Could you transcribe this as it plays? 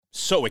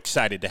So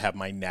excited to have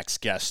my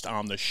next guest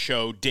on the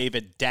show,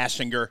 David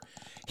Dassinger.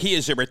 He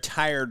is a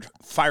retired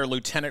fire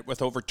lieutenant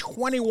with over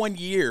 21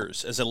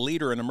 years as a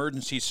leader in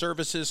emergency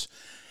services.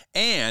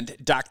 And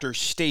Dr.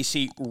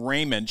 Stacey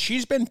Raymond.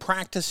 She's been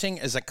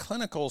practicing as a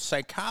clinical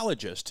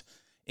psychologist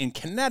in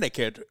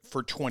Connecticut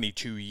for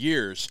 22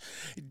 years.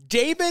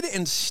 David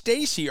and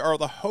Stacey are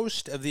the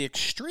host of the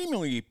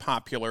extremely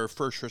popular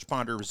First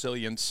Responder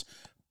Resilience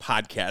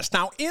podcast.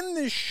 Now, in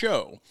this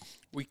show,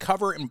 we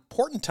cover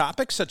important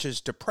topics such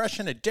as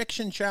depression,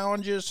 addiction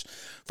challenges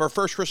for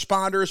first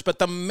responders, but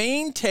the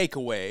main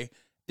takeaway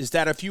is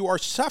that if you are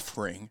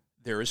suffering,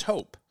 there is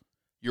hope.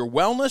 Your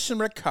wellness and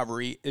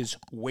recovery is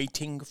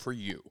waiting for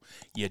you.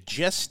 You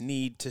just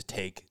need to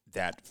take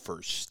that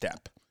first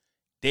step.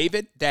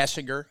 David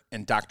Dassinger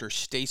and Dr.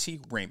 Stacey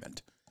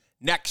Raymond.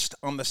 Next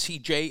on the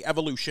CJ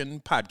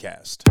Evolution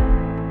podcast.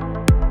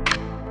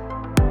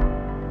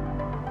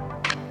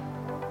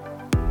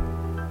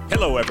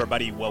 Hello,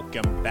 everybody.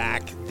 Welcome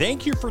back.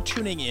 Thank you for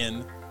tuning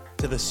in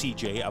to the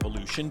CJ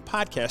Evolution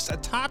podcast, a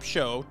top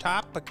show,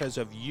 top because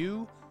of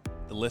you,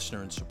 the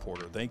listener and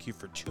supporter. Thank you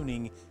for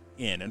tuning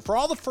in. And for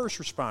all the first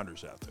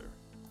responders out there,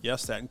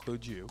 yes, that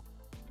includes you,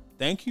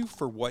 thank you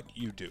for what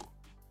you do.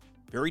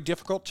 Very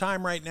difficult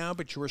time right now,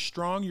 but you are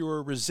strong, you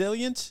are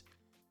resilient,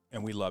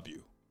 and we love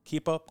you.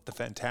 Keep up the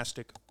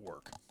fantastic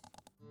work.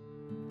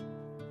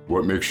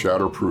 What makes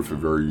Shatterproof a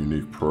very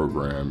unique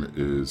program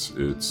is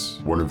it's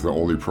one of the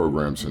only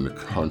programs in the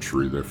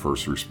country that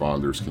first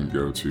responders can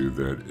go to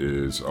that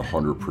is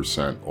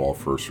 100% all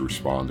first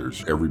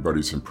responders.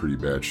 Everybody's in pretty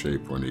bad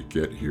shape when they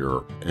get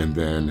here. And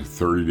then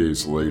 30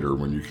 days later,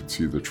 when you can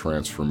see the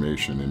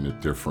transformation and the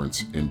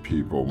difference in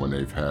people when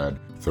they've had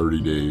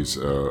 30 days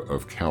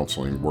of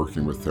counseling,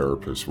 working with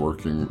therapists,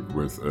 working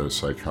with a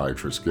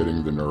psychiatrist,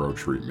 getting the neuro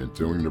treatment,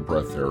 doing the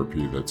breath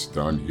therapy that's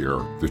done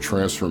here. The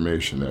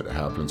transformation that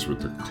happens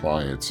with the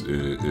clients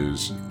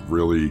is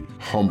really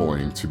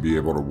humbling to be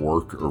able to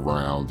work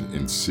around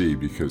and see,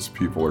 because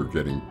people are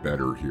getting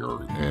better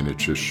here. And it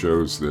just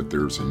shows that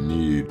there's a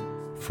need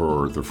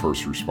for the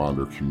first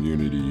responder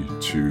community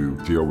to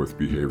deal with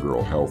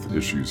behavioral health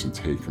issues and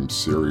take them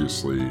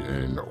seriously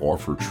and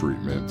offer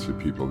treatment to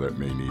people that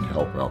may need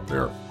help out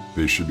there.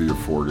 They should be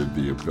afforded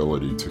the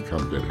ability to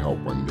come get help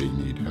when they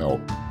need help.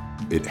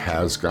 It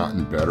has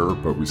gotten better,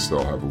 but we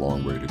still have a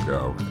long way to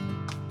go.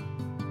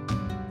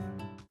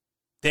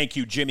 Thank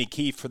you, Jimmy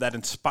Keefe, for that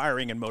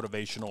inspiring and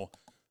motivational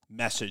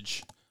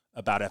message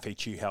about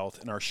FHE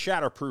Health and our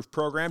Shatterproof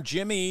program.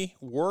 Jimmy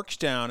works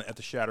down at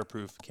the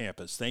Shatterproof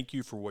campus. Thank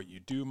you for what you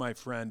do, my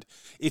friend.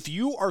 If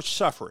you are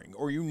suffering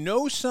or you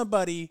know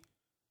somebody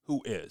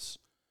who is,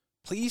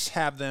 please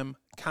have them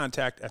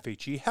contact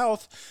FHE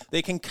Health.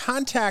 They can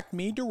contact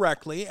me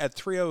directly at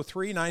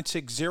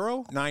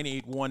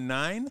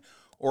 303-960-9819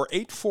 or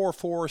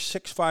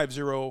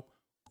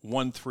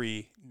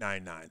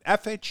 844-650-1399.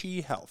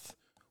 FHE Health,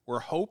 where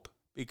hope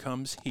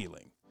becomes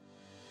healing.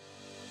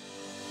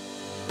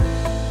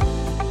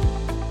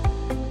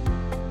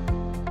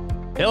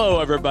 Hello,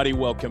 everybody.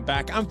 Welcome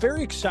back. I'm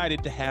very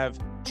excited to have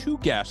two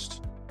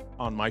guests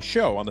on my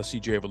show on the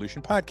CJ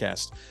Evolution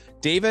podcast.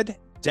 David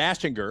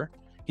Dassinger,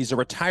 he's a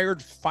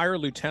retired fire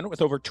lieutenant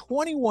with over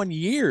 21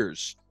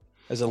 years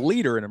as a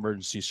leader in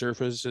emergency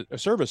services,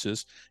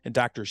 and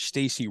Dr.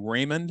 Stacey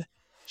Raymond.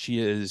 She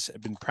has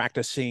been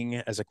practicing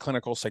as a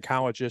clinical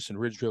psychologist in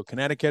Ridgeville,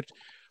 Connecticut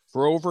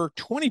for over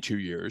 22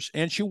 years,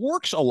 and she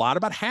works a lot.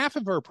 About half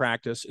of her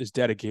practice is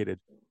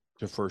dedicated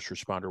to first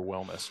responder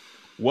wellness.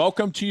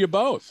 Welcome to you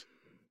both.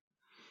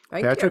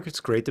 Patrick, it's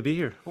great to be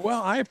here.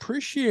 Well, I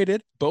appreciate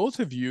it,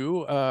 both of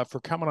you, for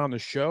coming on the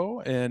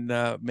show and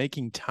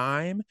making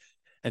time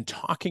and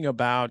talking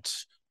about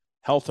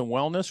health and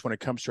wellness when it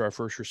comes to our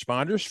first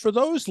responders. For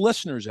those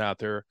listeners out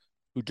there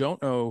who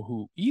don't know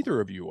who either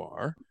of you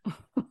are,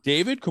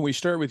 David, can we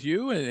start with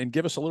you and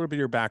give us a little bit of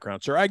your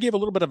background? Sir, I gave a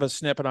little bit of a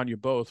snippet on you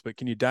both, but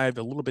can you dive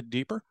a little bit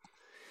deeper?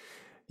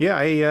 Yeah,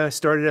 I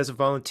started as a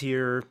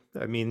volunteer.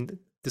 I mean,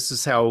 this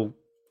is how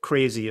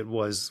crazy it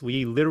was.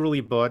 We literally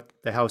bought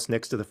the house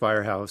next to the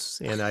firehouse,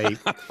 and I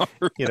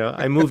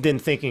moved in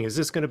thinking, is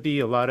this going to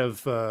be a lot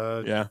of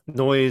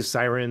noise,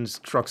 sirens,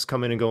 trucks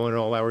coming and going at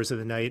all hours of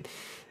the night?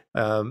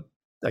 I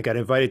got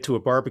invited to a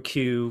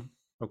barbecue.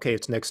 Okay,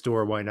 it's next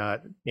door, why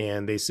not?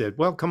 And they said,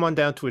 well, come on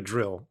down to a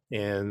drill.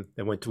 And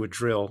I went to a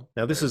drill.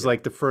 Now, this is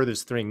like the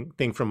furthest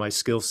thing from my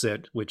skill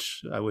set,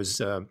 which I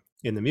was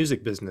in the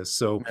music business.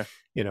 So,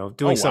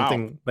 doing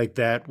something like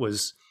that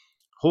was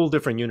whole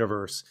different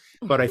universe,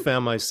 but I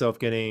found myself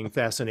getting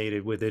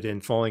fascinated with it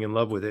and falling in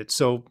love with it.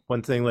 So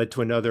one thing led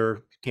to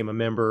another, became a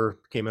member,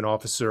 became an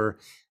officer.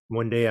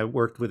 One day I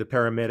worked with a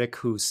paramedic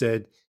who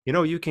said,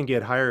 you can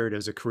get hired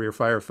as a career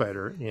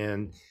firefighter,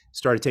 and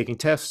started taking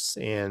tests,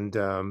 and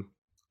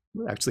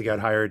actually got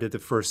hired at the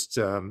first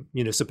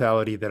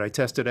municipality that I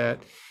tested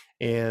at.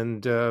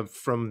 And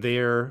from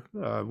there,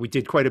 we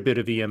did quite a bit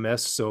of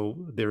EMS. So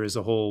there is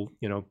a whole,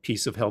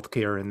 piece of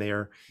healthcare in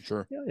there,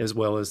 sure, as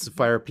well as the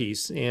fire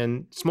piece,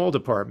 and small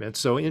departments.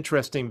 So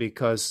interesting,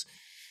 because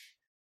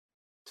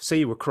to say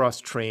you were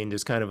cross-trained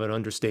is kind of an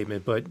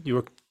understatement, but you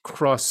were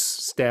cross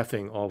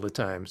staffing all the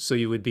time. So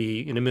you would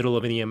be in the middle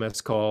of an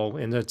EMS call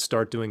and then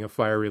start doing a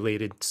fire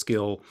related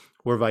skill,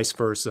 or vice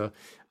versa.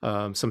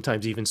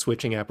 Sometimes even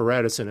switching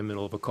apparatus in the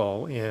middle of a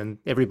call, and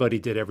everybody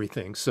did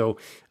everything. So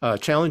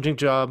challenging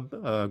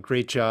job,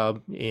 great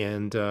job.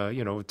 And,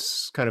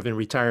 it's kind of in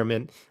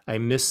retirement. I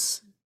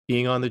miss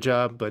being on the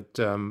job, but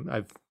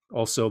I've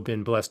also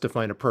been blessed to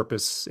find a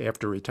purpose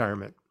after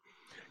retirement.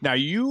 Now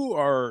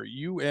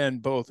you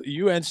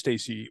and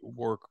Stacy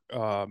work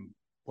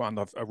on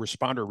the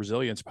Responder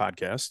Resilience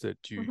podcast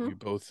that you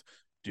both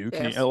do.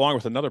 Yes. Along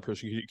with another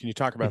person, can you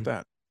talk about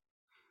that?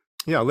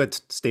 Yeah, I'll let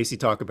Stacy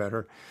talk about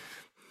her.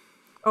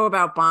 Oh,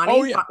 about Bonnie?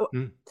 Oh, yeah.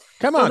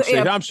 Come on, Stacy.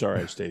 I'm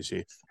sorry,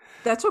 Stacy.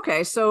 That's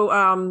okay.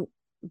 So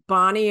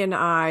Bonnie and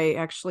I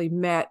actually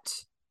met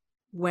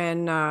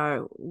when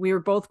we were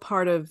both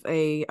part of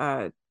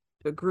a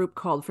group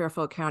called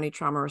Fairfield County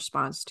Trauma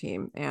Response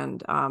Team,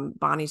 and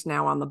Bonnie's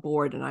now on the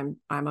board, and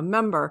I'm a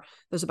member.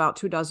 There's about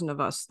 24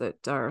 of us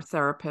that are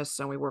therapists,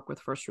 and we work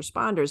with first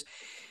responders.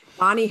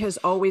 Bonnie has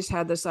always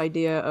had this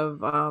idea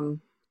of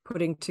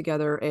putting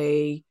together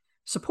a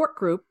support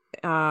group,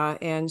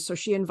 and so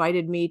she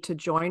invited me to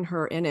join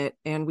her in it,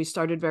 and we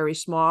started very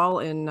small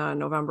in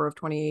November of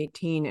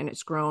 2018, and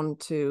it's grown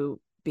to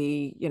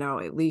be,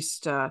 at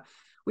least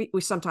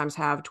we sometimes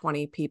have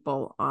 20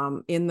 people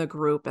in the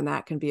group, and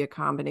that can be a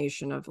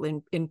combination of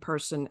in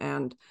person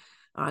and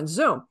on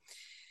Zoom.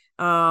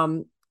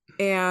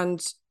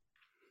 And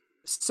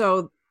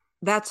so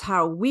that's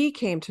how we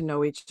came to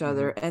know each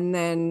other. And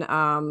then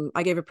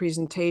I gave a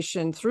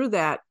presentation through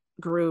that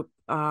group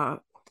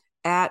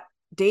at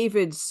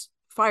David's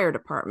fire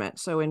department,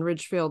 so in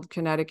Ridgefield,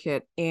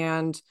 Connecticut.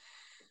 And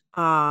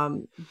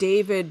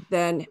David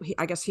then,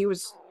 I guess he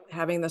was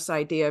having this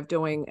idea of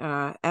doing,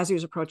 as he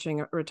was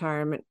approaching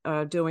retirement,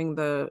 doing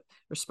the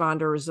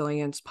Responder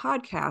Resilience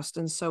podcast.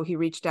 And so he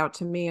reached out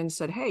to me and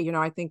said, hey,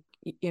 I think,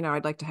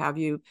 I'd like to have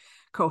you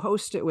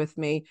co-host it with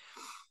me.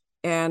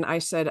 And I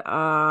said,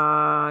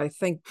 I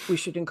think we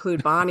should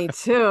include Bonnie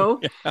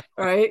too,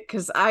 right?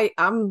 Because I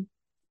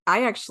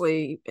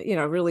actually,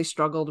 really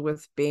struggled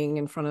with being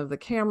in front of the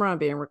camera,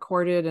 being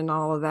recorded and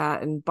all of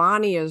that. And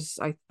Bonnie is,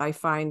 I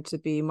find, to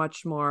be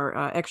much more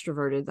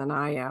extroverted than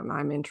I am.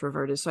 I'm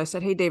introverted. So I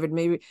said, hey, David,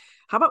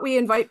 how about we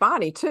invite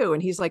Bonnie too?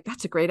 And he's like,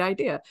 that's a great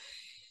idea.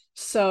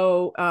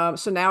 So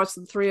now it's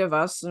the three of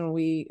us, and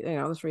we,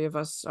 the three of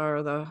us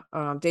are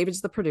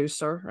David's the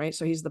producer, right?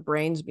 So he's the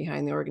brains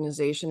behind the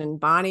organization. And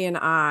Bonnie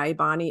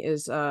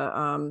is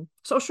a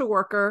social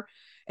worker,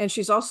 and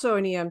she's also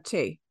an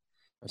EMT.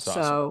 That's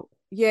awesome.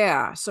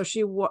 Yeah, so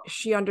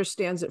she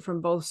understands it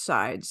from both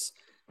sides.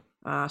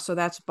 So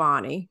that's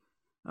Bonnie.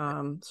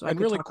 And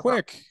really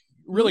quick,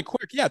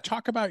 yeah,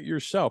 talk about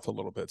yourself a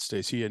little bit,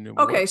 Stacy. And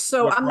okay,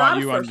 so I'm not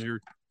a first.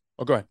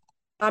 Go ahead.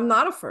 I'm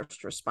not a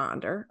first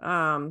responder,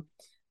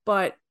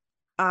 but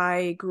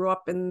I grew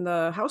up in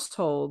the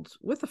household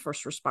with a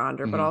first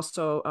responder, but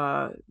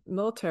also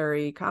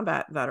military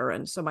combat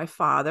veteran. So my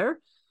father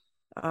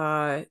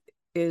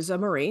is a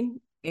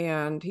Marine,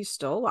 and he's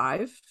still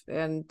alive,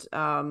 and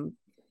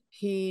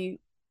he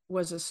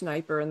was a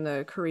sniper in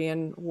the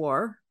Korean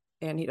War,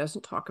 and he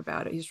doesn't talk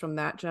about it. He's from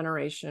that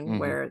generation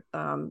where,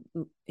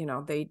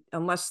 they,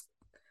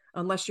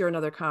 unless you're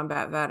another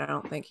combat vet, I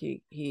don't think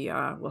he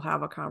will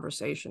have a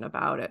conversation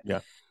about it. Yeah.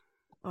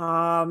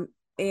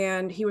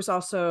 And he was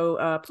also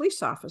a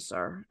police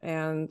officer,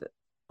 and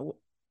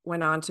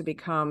went on to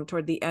become,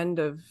 toward the end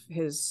of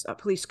his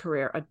police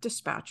career, a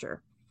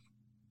dispatcher.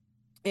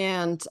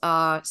 And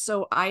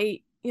so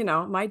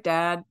my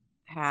dad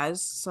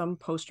has some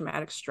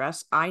post-traumatic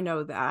stress. I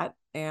know that.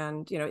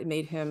 And, it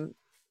made him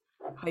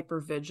hyper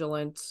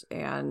vigilant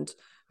and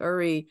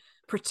very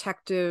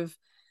protective.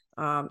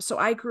 So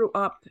I grew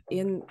up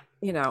in,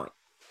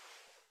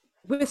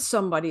 with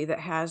somebody that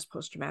has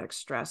post-traumatic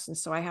stress. And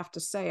so I have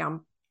to say,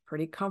 I'm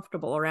pretty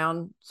comfortable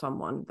around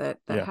someone that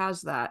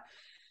has that.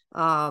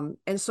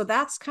 And so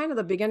that's kind of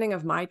the beginning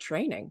of my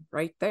training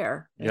right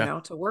there,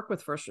 to work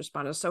with first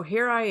responders. So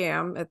here I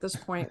am at this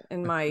point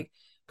in my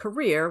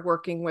career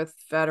working with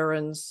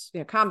veterans,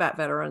 combat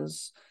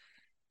veterans,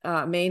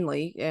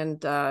 mainly,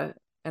 and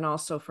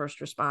also first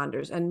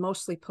responders, and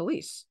mostly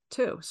police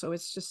too. So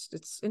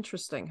it's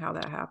interesting how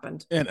that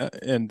happened.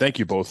 And thank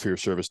you both for your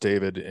service,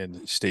 David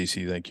and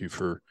Stacy. Thank you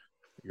for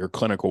your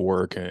clinical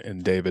work,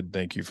 and David,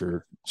 thank you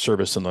for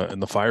service in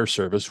the fire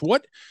service.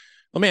 Let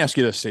me ask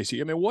you this,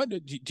 Stacy. I mean, what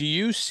do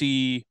you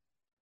see?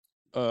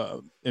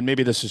 And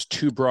maybe this is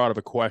too broad of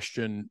a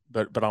question,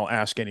 but I'll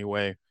ask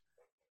anyway.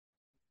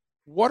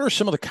 What are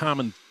some of the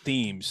common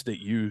themes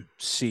that you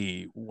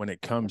see when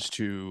it comes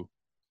to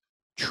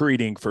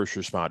treating first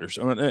responders?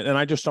 And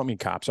I just don't mean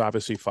cops,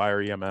 obviously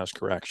fire, EMS,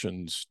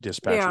 corrections,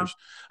 dispatchers. Yeah.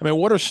 I mean,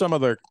 what are some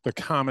of the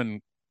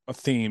common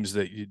themes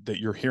that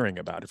you're hearing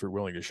about, if you're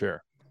willing to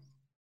share?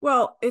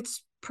 Well,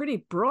 it's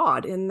pretty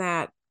broad in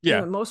that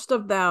most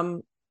of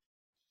them,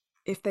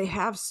 if they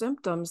have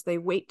symptoms, they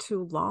wait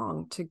too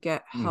long to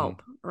get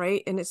help,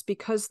 right? And it's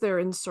because they're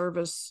in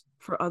service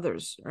for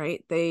others,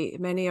 right?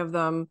 Many of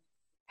them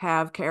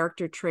have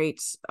character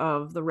traits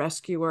of the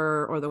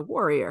rescuer or the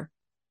warrior,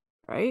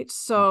 right?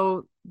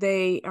 So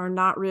they are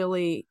not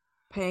really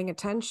paying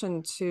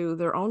attention to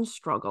their own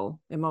struggle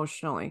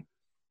emotionally.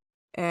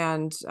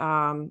 And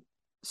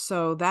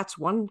so that's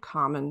one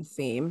common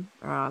theme.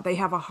 They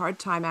have a hard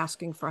time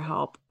asking for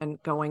help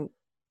and going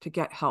to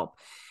get help.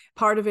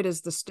 Part of it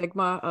is the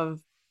stigma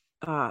of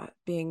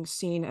being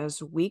seen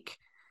as weak.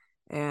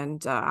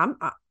 And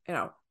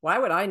why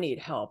would I need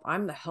help?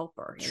 I'm the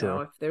helper.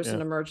 If there's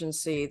an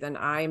emergency, then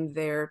I'm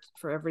there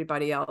for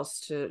everybody else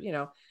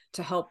to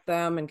help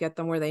them and get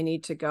them where they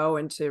need to go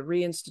and to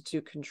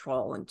reinstitute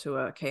control into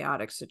a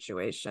chaotic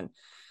situation.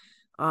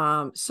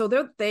 So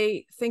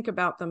they think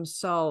about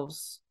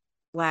themselves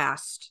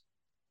last.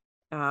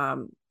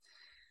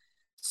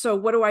 So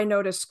what do I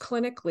notice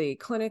clinically?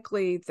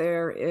 Clinically,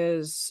 there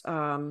is,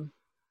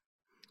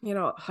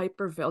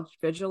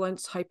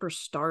 hypervigilance, hyper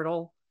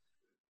startle.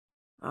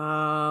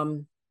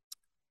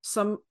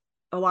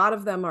 A lot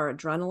of them are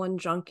adrenaline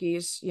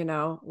junkies,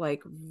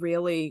 like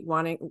really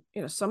wanting,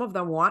 some of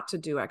them want to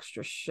do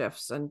extra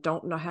shifts and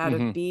don't know how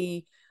to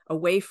be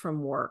away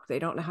from work. They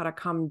don't know how to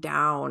come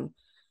down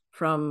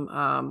from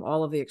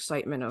all of the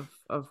excitement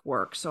of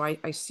work. So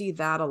I see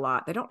that a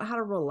lot. They don't know how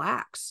to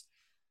relax.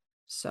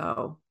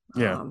 So I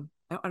don't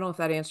know if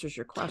that answers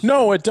your question.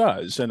 No, it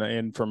does.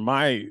 And from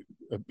my,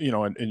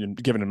 and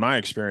given in my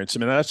experience, I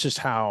mean, that's just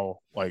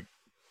how, like,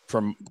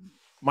 from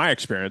my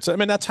experience, I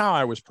mean, that's how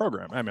I was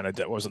programmed. I mean, I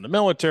was in the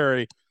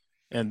military,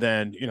 and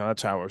then,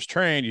 that's how I was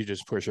trained. You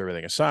just push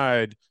everything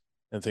aside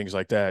and things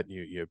like that.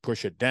 You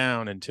push it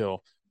down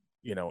until,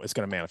 it's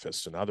going to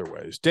manifest in other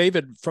ways.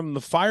 David, from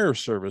the fire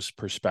service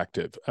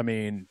perspective, I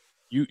mean,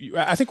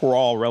 I think we're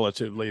all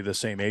relatively the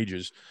same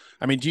ages.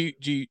 I mean,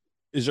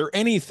 is there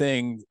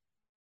anything,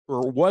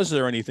 or was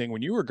there anything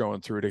when you were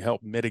going through to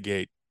help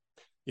mitigate,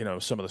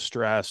 some of the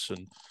stress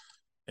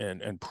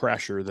and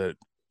pressure that,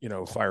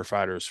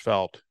 firefighters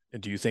felt?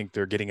 And do you think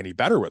they're getting any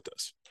better with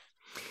this?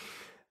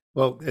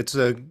 Well, it's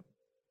a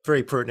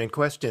very pertinent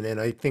question.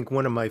 And I think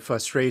one of my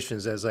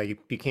frustrations as I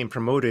became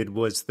promoted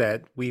was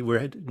that we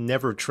were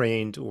never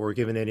trained or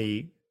given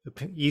any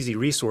easy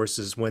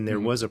resources when there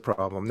was a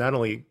problem, not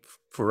only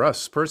for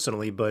us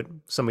personally, but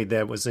somebody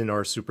that was in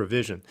our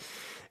supervision.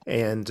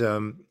 And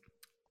on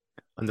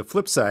the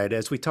flip side,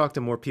 as we talk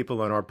to more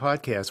people on our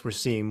podcast, we're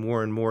seeing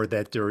more and more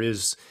that there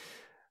is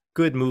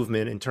good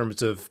movement in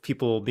terms of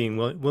people being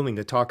willing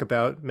to talk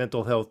about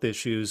mental health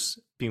issues,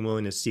 being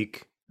willing to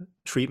seek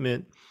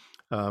treatment,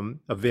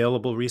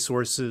 available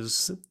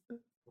resources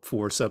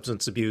for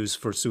substance abuse,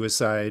 for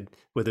suicide,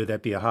 whether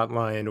that be a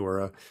hotline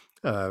or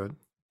a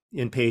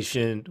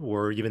inpatient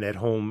or even at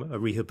home, a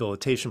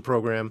rehabilitation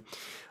program.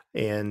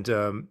 And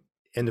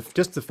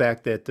just the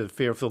fact that the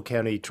Fairfield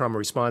County Trauma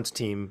Response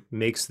Team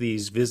makes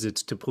these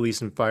visits to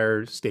police and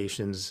fire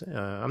stations.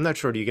 I'm not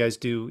sure, do you guys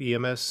do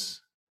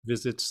EMS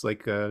visits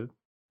like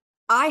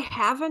I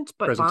haven't,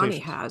 but Bonnie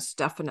has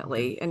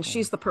definitely. And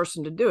she's the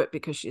person to do it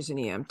because she's an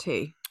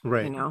EMT.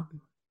 Right.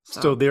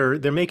 So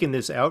they're making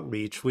this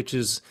outreach, which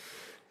is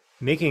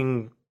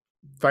making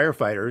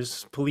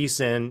firefighters, police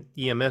and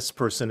EMS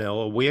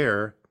personnel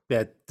aware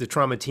that the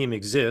trauma team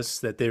exists,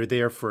 that they're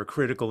there for a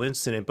critical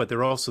incident, but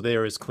they're also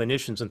there as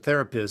clinicians and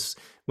therapists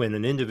when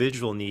an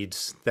individual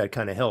needs that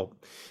kind of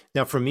help.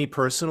 Now, for me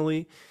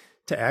personally,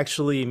 to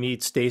actually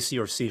meet Stacy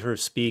or see her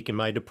speak in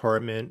my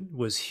department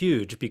was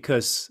huge,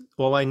 because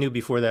all I knew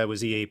before that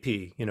was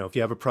EAP. If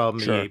you have a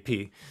problem,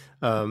 EAP.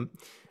 I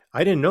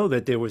didn't know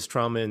that there was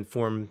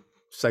trauma-informed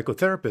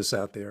psychotherapists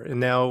out there. And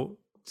now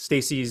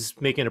Stacy's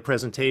making a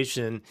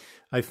presentation.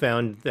 I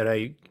found that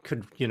I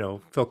could,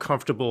 felt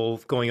comfortable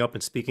going up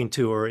and speaking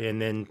to her,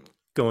 and then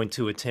going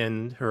to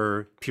attend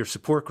her peer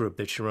support group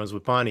that she runs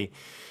with Bonnie.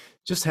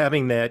 Just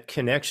having that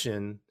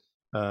connection,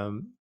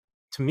 to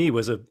me,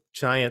 was a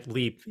giant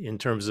leap in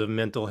terms of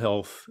mental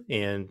health,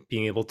 and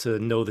being able to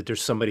know that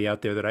there's somebody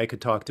out there that I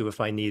could talk to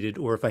if I needed,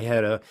 or if I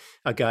had a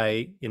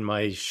guy in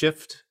my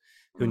shift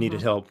who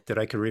needed help that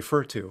I could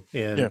refer to.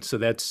 And so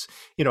that's,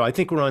 I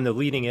think we're on the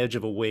leading edge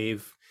of a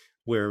wave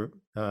where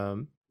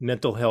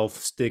mental health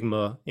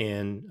stigma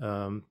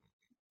and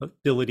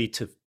ability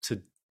to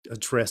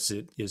address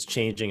it is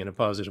changing in a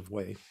positive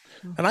way.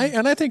 And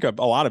I think a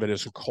lot of it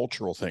is a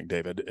cultural thing,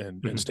 David,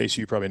 and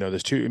Stacy, you probably know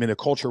this too. I mean, the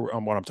culture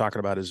on what I'm talking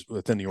about is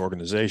within the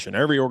organization.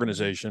 Every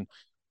organization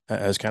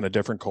has kind of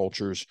different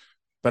cultures,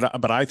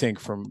 but I think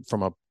from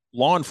a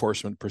law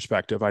enforcement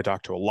perspective, I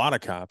talk to a lot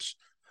of cops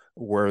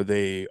where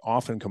they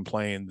often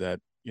complain that,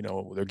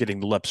 they're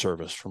getting lip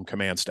service from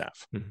command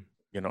staff.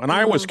 And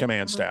I was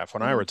command staff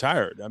when I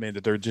retired. I mean,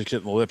 that they're just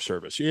getting the lip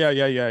service.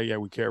 Yeah.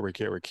 We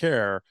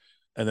care.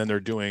 And then they're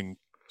doing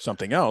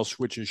something else,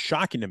 which is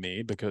shocking to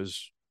me,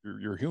 because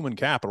your human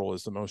capital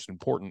is the most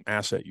important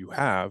asset you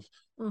have.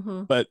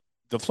 But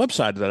the flip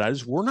side of that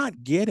is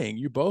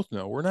you both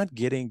know, we're not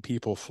getting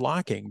people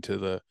flocking to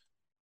the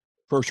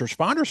first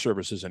responder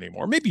services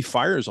anymore. Maybe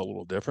fire is a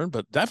little different,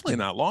 but definitely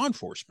not law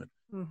enforcement.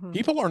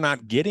 People are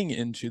not getting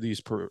into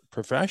these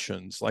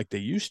professions like they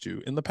used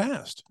to in the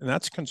past. And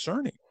that's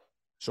concerning.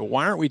 So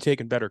why aren't we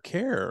taking better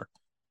care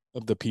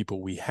of the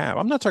people we have.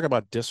 I'm not talking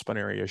about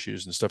disciplinary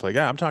issues and stuff like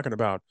that. I'm talking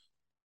about,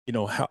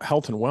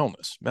 health and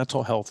wellness,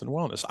 mental health and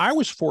wellness. I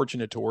was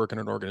fortunate to work in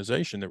an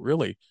organization that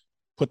really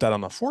put that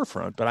on the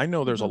forefront, but I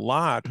know there's a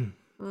lot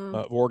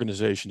of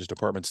organizations,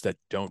 departments that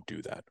don't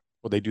do that.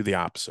 Well, they do the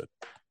opposite.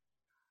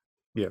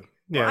 Yeah.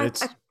 Yeah. Well,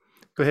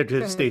 go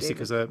ahead, Stacy,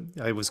 because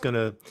I was going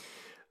to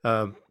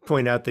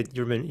point out that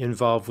you're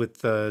involved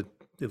with at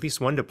least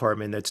one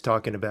department that's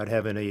talking about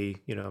having a,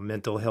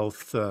 mental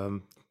health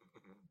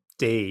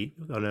day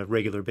on a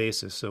regular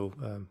basis. So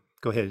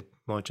go ahead,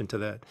 launch into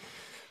that.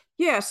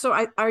 Yeah.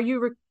 So are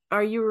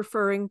you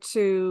referring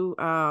to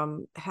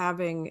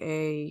having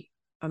a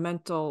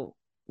mental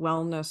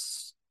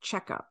wellness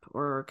checkup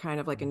or kind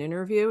of like an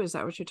interview? Is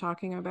that what you're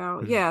talking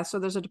about? Mm-hmm. Yeah. So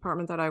there's a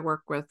department that I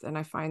work with, and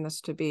I find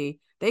this to be,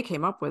 they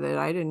came up with it.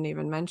 I didn't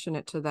even mention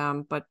it to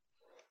them, but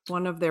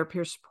one of their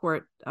peer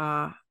support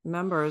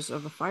members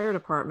of the fire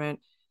department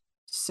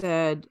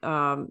said,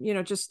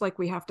 just like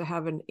we have to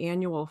have an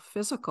annual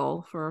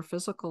physical for our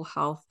physical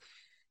health,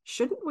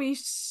 shouldn't we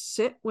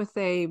sit with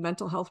a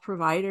mental health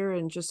provider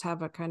and just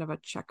have a kind of a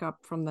checkup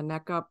from the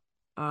neck up?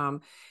 And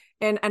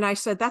I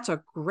said, that's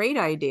a great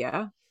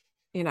idea.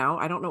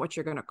 I don't know what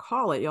you're going to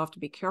call it. You'll have to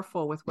be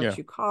careful with what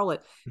you call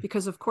it,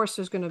 because of course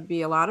there's going to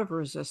be a lot of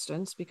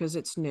resistance because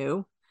it's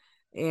new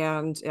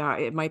and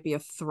it might be a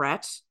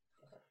threat.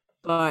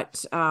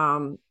 But,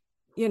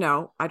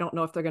 I don't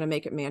know if they're going to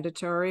make it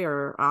mandatory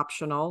or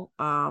optional.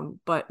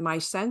 But my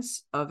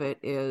sense of it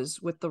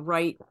is with the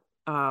right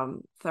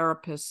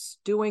therapists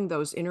doing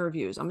those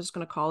interviews, I'm just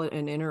going to call it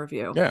an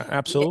interview. Yeah,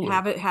 absolutely.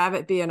 Have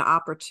it be an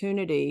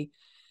opportunity,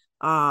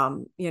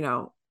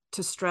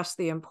 to stress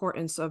the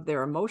importance of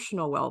their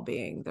emotional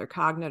well-being, their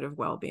cognitive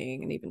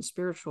well-being, and even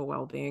spiritual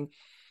well-being,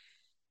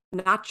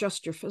 not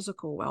just your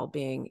physical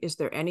well-being. Is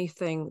there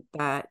anything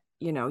that,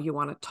 you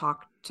want to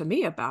talk to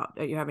me about?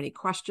 Do you have any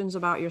questions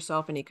about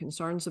yourself, any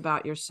concerns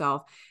about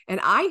yourself? And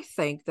I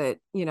think that,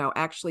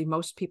 actually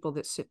most people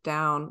that sit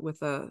down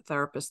with a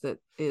therapist that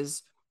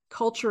is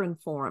culture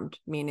informed,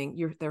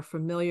 meaning they're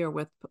familiar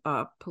with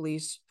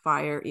police,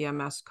 fire,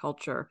 EMS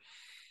culture,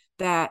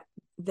 that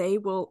they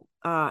will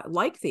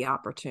like the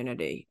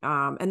opportunity.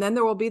 And then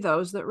there will be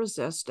those that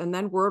resist, and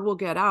then word will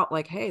get out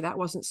like, hey, that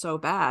wasn't so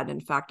bad. In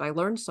fact, I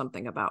learned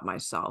something about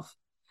myself.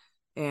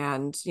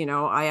 And,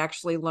 I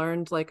actually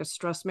learned like a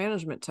stress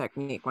management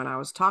technique when I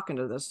was talking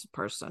to this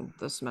person,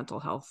 this mental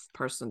health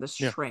person, this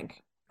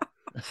shrink.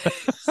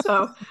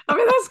 So, I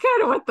mean, that's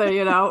kind of what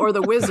or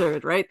the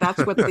wizard, right?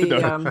 That's what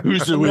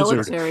who's the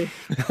military,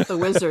 the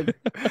wizard.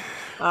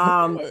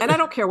 And I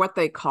don't care what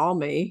they call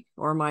me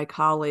or my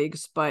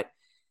colleagues, but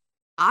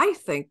I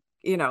think,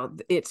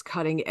 it's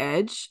cutting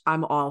edge.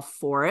 I'm all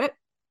for it.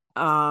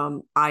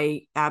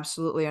 I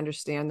absolutely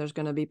understand there's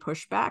going to be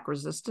pushback,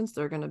 resistance.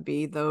 There are going to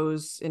be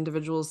those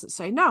individuals that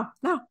say, no,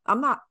 I'm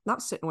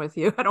not sitting with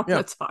you. I don't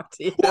want to talk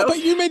to you. Well, but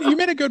you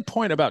made a good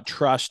point about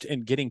trust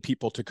and getting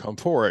people to come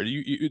forward.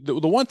 The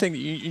one thing that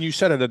you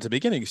said it at the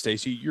beginning,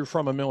 Stacy, you're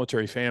from a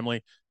military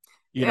family.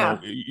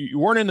 You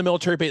weren't in the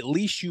military, but at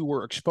least you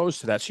were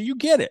exposed to that. So you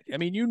get it. I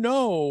mean,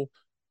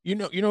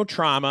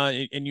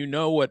 trauma,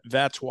 and what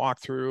vets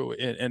walk through,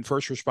 and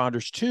first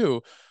responders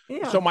too.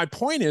 Yeah. So my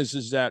point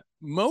is that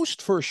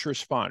most first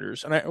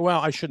responders, and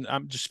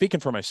I'm just speaking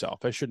for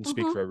myself. I shouldn't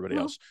speak for everybody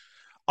else.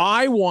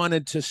 I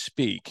wanted to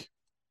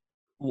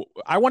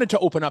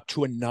open up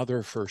to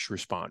another first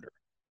responder.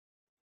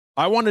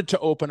 I wanted to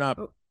open up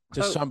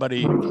to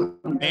somebody,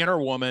 man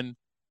or woman,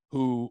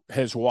 who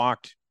has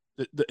walked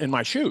in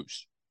my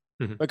shoes,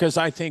 because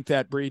I think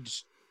that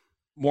breeds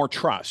more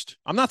trust.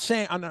 I'm not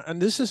saying,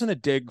 and this isn't a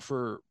dig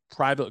for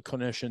private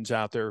clinicians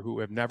out there who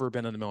have never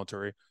been in the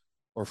military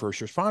or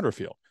first responder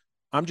field.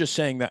 I'm just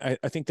saying that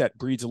I think that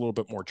breeds a little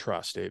bit more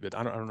trust, David.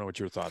 I don't know what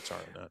your thoughts are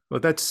on that. Well,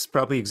 that's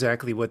probably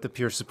exactly what the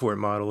peer support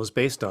model is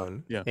based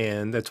on. Yeah.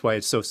 And that's why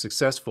it's so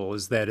successful,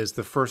 is that is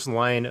the first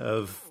line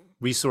of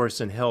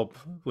resource and help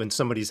when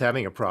somebody's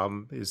having a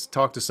problem, is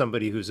talk to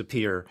somebody who's a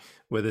peer,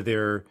 whether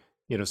they're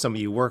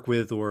somebody you work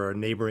with or a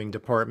neighboring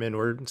department,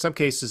 or in some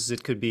cases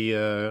it could be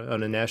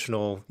on a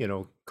national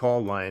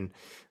call line,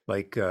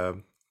 like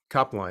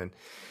cop line.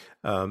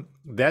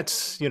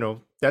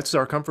 That's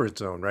our comfort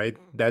zone, right?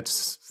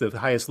 That's the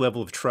highest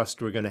level of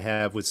trust we're going to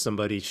have with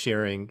somebody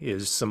sharing,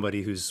 is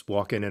somebody who's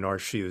walking in our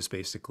shoes,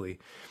 basically.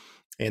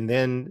 And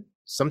then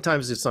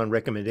sometimes it's on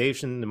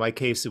recommendation. In my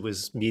case, it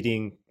was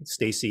meeting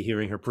Stacy,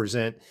 hearing her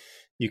present.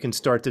 You can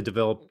start to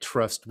develop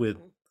trust with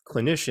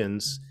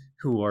clinicians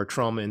who are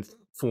trauma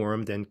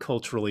informed and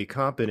culturally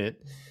competent.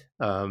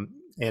 And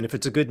if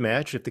it's a good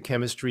match, if the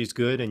chemistry is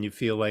good and you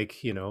feel like,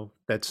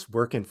 that's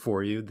working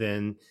for you,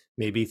 then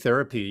maybe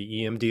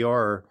therapy,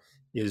 EMDR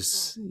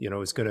is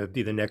going to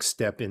be the next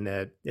step in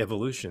that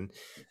evolution.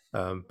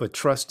 But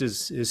trust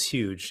is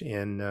huge.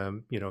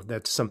 And,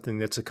 that's something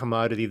that's a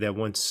commodity that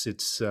once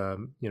it's,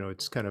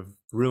 it's kind of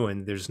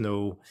ruined, there's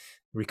no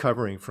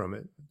recovering from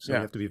it. So you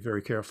have to be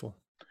very careful.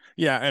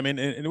 Yeah. I mean,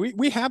 and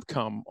we have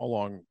come a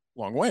long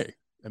way.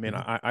 I mean,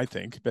 I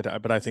think,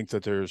 but I think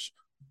that there's,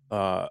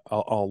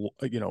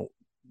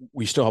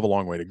 we still have a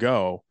long way to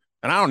go.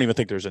 And I don't even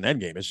think there's an end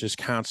game. It's just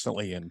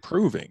constantly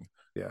improving,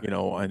 Yeah.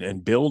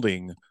 And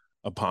building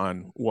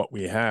upon what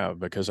we have,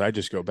 because I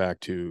just go back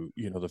to,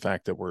 the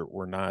fact that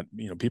we're not,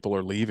 people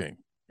are leaving,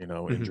 in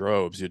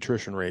droves. The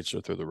attrition rates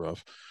are through the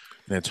roof,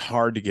 and it's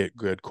hard to get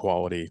good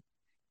quality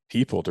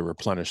people to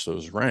replenish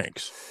those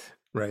ranks.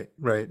 Right.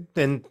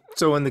 And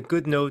so on the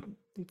good note,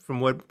 from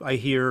what I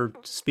hear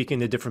speaking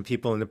to different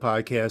people in the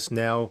podcast,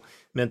 now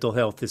mental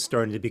health is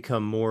starting to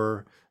become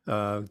more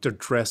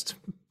addressed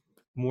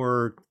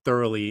more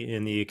thoroughly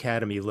in the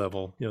academy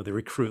level, the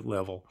recruit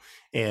level.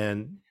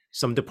 And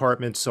some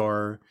departments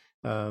are,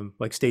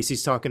 like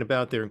Stacy's talking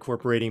about, they're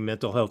incorporating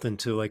mental health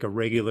into like a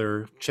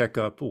regular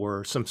checkup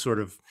or some sort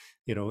of,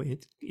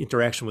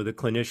 interaction with a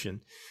clinician.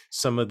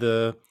 Some of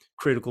the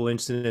critical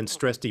incident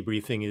stress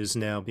debriefing is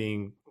now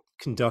being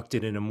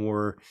conducted in a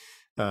more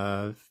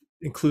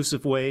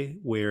inclusive way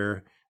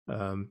where,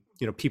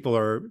 people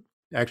are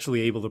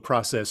actually able to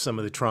process some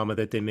of the trauma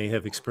that they may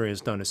have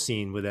experienced on a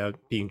scene without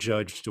being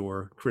judged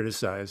or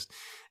criticized.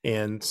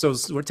 And so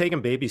we're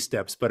taking baby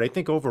steps, but I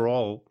think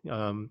overall,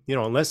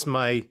 unless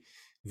my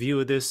view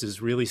of this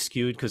is really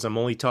skewed because I'm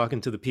only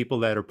talking to the people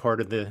that are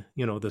part of the,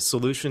 the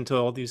solution to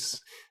all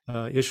these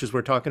issues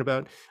we're talking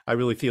about, I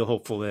really feel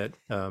hopeful that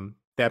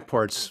that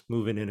part's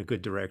moving in a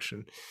good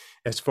direction.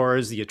 As far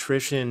as the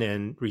attrition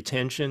and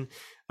retention,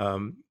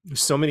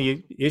 so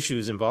many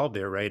issues involved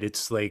there, right?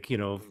 It's like,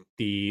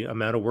 the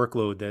amount of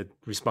workload that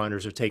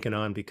responders are taking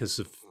on because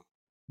of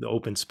the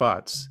open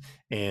spots.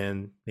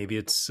 And maybe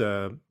it's,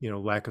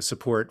 lack of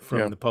support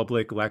from the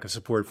public, lack of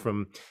support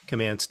from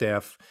command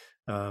staff.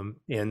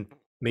 And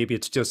maybe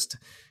it's just,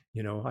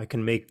 I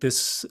can make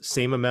this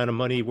same amount of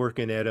money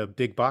working at a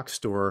big box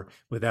store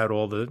without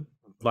all the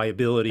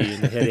liability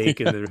and the headache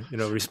and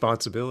the,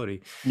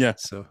 responsibility. Yeah.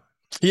 So,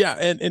 yeah.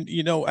 And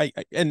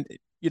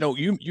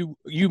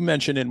you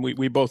mentioned, and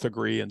we both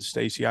agree, and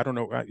Stacy, I don't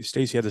know,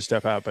 Stacy had to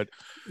step out, but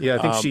yeah,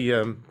 I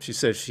think she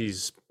says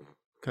she's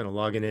kind of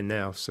logging in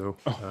now. So,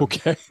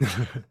 okay.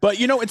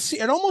 But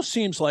it almost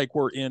seems like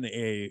we're in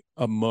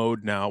a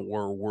mode now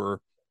where we're,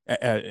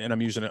 and I'm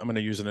going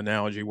to use an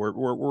analogy where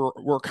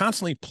we're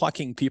constantly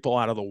plucking people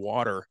out of the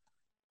water,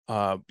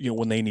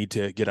 when they need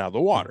to get out of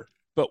the water,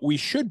 but we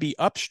should be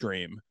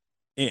upstream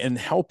in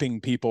helping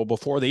people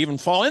before they even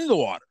fall into the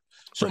water.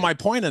 So my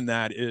point in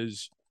that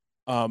is,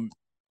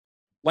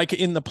 like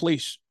in the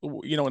police,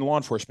 in law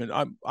enforcement,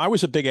 I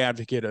was a big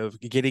advocate of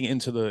getting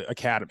into the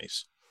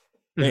academies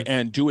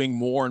and doing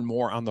more and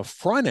more on the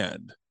front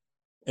end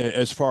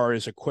as far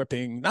as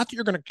equipping. Not that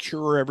you're going to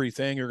cure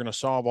everything, you're going to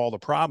solve all the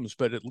problems,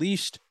 but at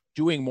least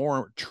doing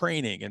more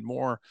training and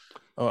more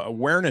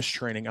awareness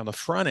training on the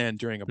front end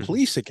during a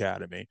police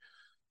academy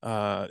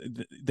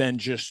than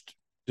just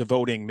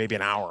devoting maybe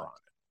an hour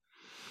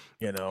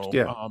on it,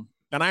 Yeah.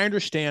 And I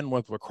understand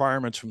what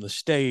requirements from the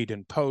state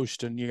and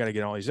post, and you got to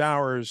get all these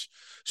hours.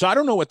 So I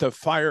don't know what the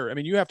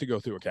you have to go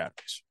through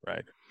academies,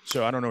 right?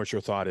 So I don't know what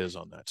your thought is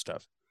on that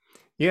stuff.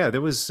 Yeah,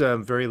 there was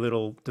very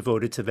little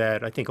devoted to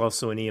that. I think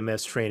also in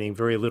EMS training,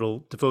 very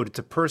little devoted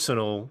to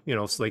personal,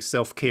 it's like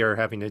self-care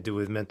having to do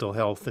with mental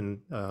health and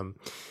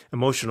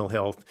emotional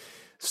health.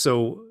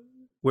 So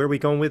where are we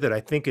going with it? I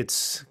think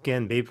it's,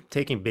 again,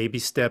 taking baby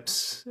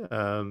steps.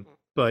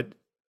 But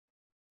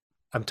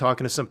I'm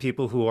talking to some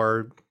people who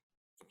are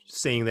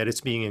saying that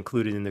it's being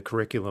included in the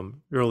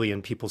curriculum early in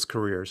people's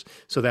careers.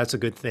 So that's a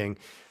good thing.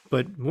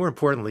 But more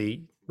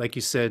importantly, like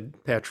you said,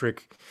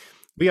 Patrick,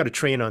 we got to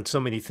train on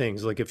so many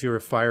things. Like if you're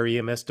a fire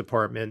EMS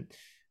department,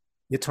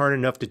 it's hard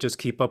enough to just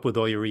keep up with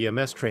all your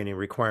EMS training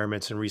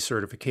requirements and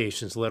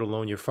recertifications, let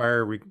alone your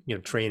fire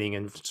training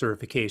and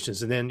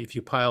certifications. And then if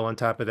you pile on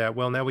top of that,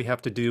 well, now we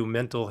have to do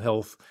mental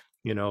health,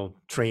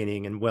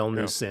 training and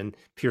wellness and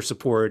peer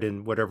support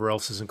and whatever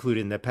else is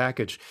included in that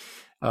package.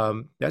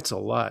 That's a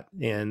lot.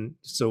 And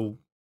so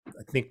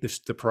I think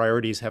the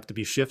priorities have to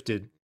be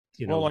shifted,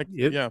 Well, like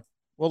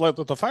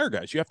the fire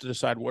guys, you have to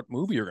decide what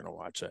movie you're going to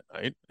watch that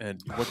night and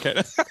what kind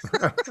of.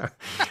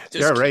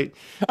 Yeah, right.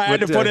 I had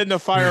to put in the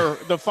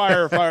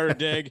fire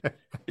dig.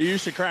 It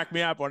used to crack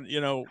me up when,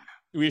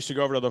 we used to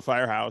go over to the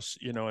firehouse,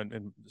 in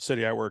the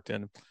city I worked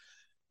in.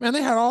 Man,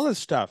 they had all this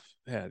stuff.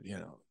 They had,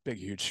 big,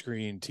 huge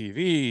screen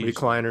TVs,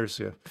 recliners,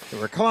 the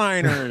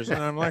recliners,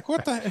 and I'm like,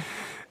 what the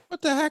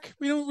heck?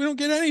 We don't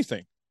get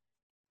anything.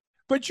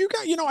 But you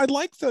got, I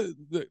like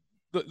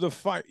the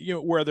fight,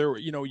 where there,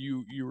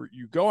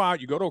 you go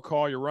out, you go to a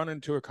call, you run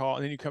into a call,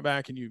 and then you come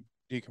back and you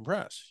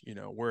decompress,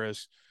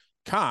 whereas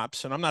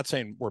cops, and I'm not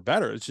saying we're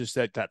better, it's just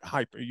that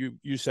hyper,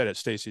 you said it,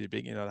 Stacy, at the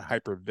beginning, the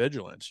hyper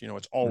vigilance,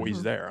 it's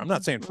always there. I'm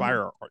not saying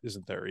fire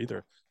isn't there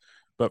either,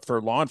 but for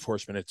law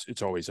enforcement,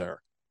 it's always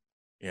there,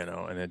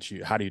 and it's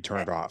how do you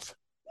turn it off?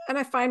 And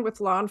I find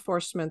with law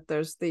enforcement,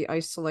 there's the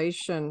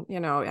isolation,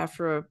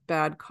 after a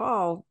bad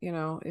call,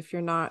 if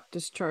you're not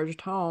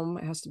discharged home,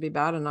 it has to be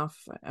bad enough.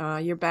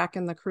 You're back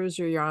in the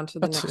cruiser, you're on to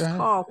the next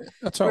call.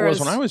 That's how it was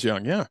when I was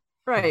young. Yeah.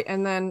 Right.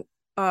 And then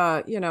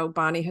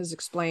Bonnie has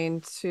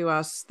explained to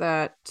us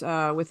that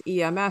with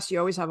EMS, you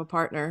always have a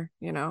partner.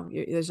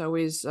 There's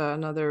always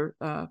another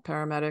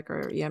paramedic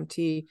or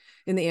EMT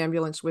in the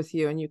ambulance with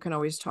you, and you can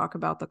always talk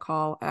about the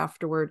call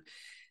afterward.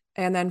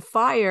 And then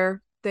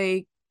fire,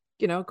 they,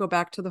 go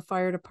back to the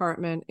fire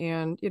department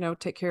and,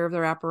 take care of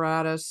their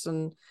apparatus,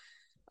 and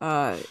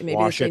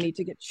maybe if they need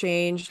to get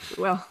changed.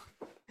 Well,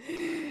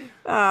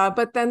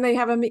 but then they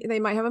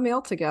might have a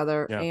meal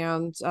together,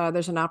 and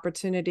there's an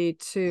opportunity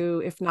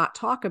to, if not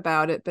talk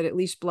about it, but at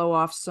least blow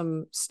off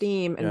some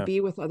steam and be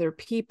with other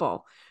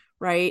people.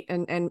 Right.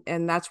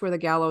 And that's where the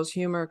gallows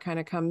humor kind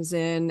of comes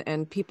in,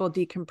 and people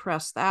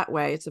decompress that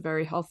way. It's a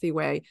very healthy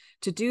way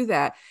to do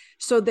that.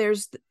 So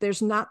there's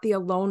not the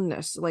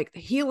aloneness. Like, the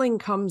healing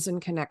comes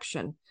in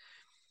connection.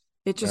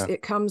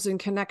 It comes in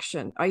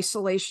connection.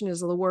 Isolation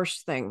is the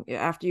worst thing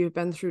after you've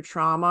been through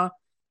trauma.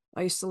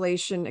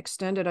 Isolation,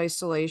 extended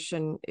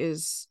isolation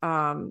is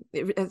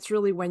it's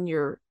really when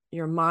your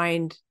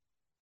mind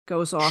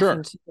goes off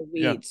into the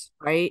weeds,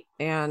 right?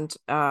 And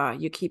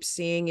you keep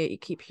seeing it, you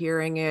keep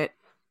hearing it,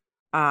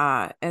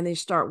 and you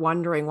start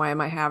wondering, why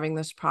am I having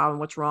this problem?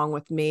 What's wrong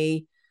with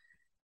me?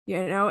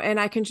 And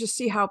I can just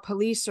see how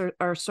police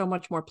are so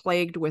much more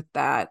plagued with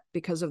that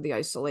because of the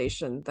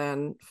isolation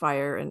than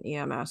fire and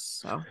EMS.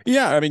 So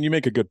yeah, I mean, you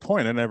make a good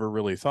point. I never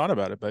really thought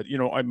about it, but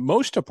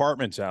most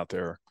departments out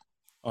there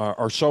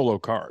are solo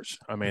cars.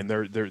 I mean,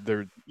 they're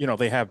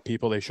they have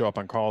people they show up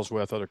on calls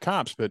with, other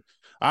cops, but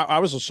I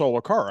was a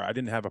solo car. I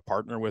didn't have a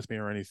partner with me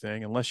or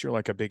anything, unless you're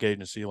like a big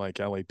agency like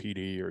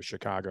LAPD or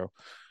Chicago.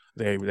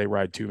 They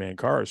ride 2-man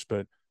cars.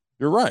 But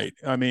you're right.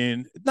 I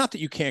mean, not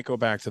that you can't go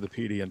back to the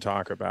PD and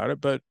talk about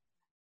it, but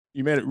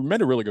you made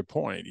a really good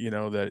point,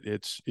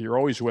 that you're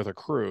always with a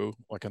crew,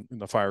 like in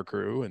the fire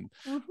crew and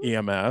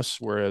EMS,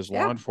 whereas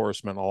law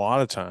enforcement, a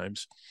lot of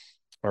times,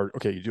 or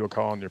okay, you do a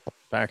call and you're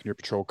back in your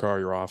patrol car,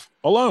 you're off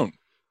alone.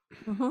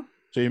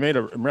 So you made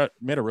a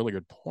really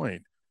good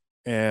point.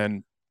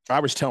 And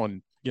I was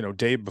telling,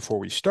 Dave, before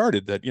we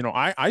started that,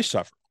 I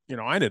suffered,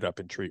 I ended up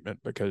in treatment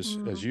because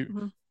as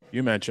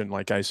you mentioned,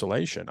 like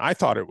isolation, I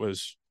thought it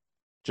was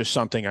just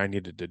something I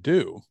needed to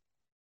do.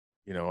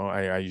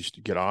 I used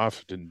to get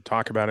off, didn't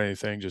talk about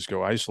anything, just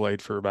go isolate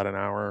for about an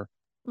hour,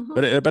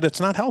 but it's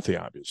not healthy,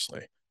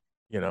 obviously.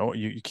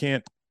 You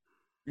can't,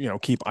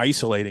 keep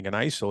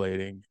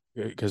isolating,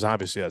 because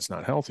obviously that's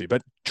not healthy.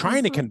 But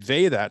trying to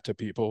convey that to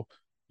people,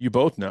 you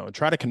both know,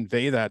 try to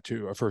convey that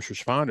to a first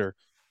responder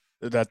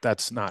that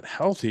that's not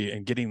healthy,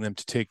 and getting them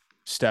to take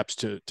steps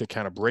to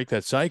kind of break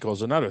that cycle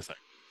is another thing.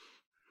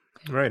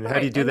 Right. And how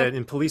do you do that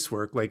in police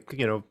work? Like,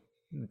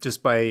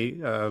 just by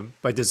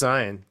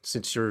design,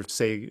 since you're,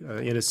 say,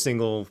 in a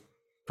single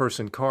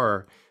person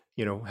car,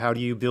 how do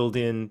you build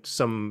in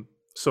some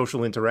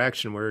social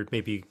interaction where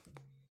maybe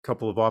a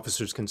couple of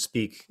officers can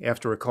speak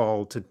after a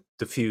call to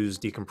diffuse,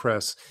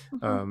 decompress?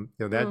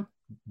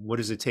 What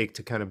does it take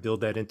to kind of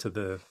build that into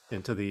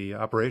the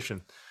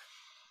operation?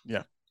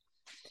 Yeah.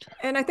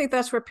 And I think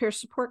that's where peer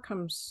support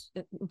comes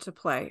into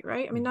play,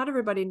 right? I mean, not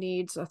everybody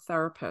needs a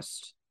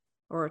therapist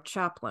or a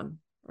chaplain,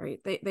 right?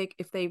 They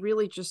if they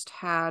really just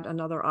had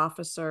another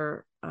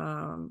officer,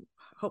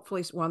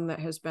 hopefully one that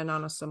has been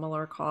on a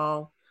similar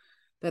call,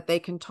 that they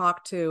can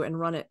talk to and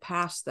run it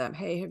past them.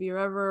 Hey, have you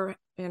ever,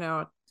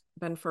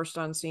 been first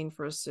on scene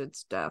for a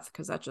SIDS death?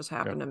 Because that just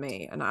happened to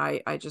me, and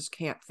I just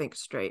can't think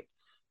straight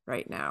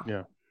right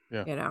now.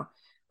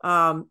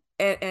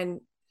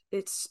 And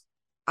it's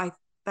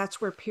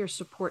that's where peer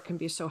support can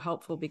be so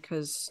helpful,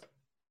 because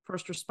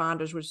first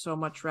responders would so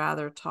much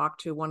rather talk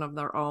to one of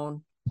their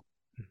own,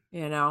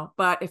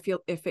 but if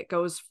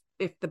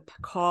the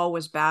call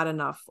was bad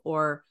enough,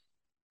 or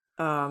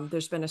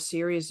there's been a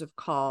series of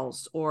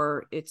calls,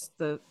 or it's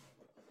the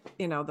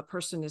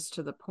person is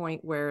to the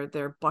point where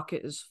their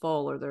bucket is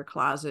full or their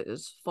closet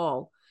is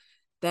full,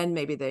 then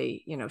maybe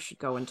they, should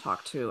go and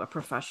talk to a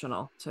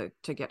professional to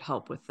get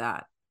help with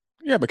that.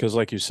 Yeah, because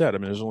like you said, I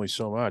mean, there's only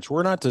so much.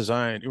 We're not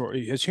designed,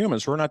 as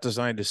humans, we're not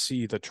designed to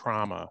see the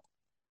trauma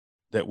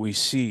that we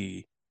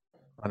see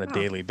on a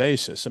daily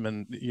basis. I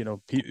mean,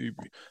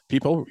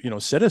 people,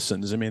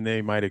 citizens, I mean,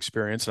 they might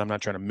experience, and I'm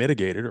not trying to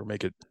mitigate it or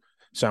make it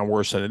sound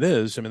worse than it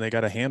is. I mean, they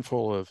got a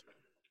handful of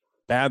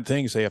bad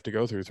things they have to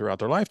go throughout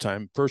their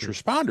lifetime. First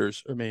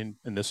responders, I mean,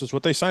 and this is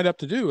what they signed up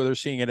to do. They're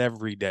seeing it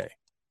every day.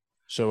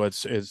 So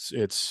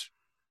it's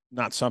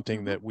not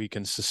something that we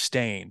can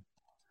sustain,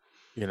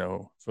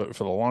 for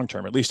the long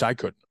term. At least I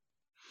couldn't.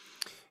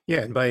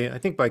 Yeah, and I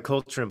think by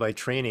culture and by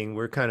training,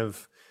 we're kind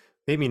of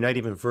maybe not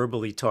even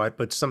verbally taught,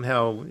 but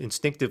somehow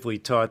instinctively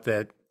taught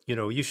that,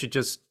 you should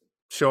just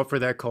show up for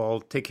that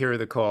call, take care of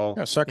the call,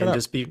 and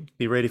just be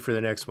ready for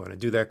the next one, and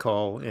do that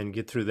call and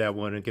get through that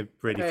one and get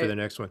ready for the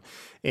next one.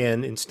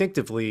 And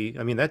instinctively,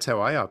 I mean, that's how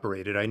I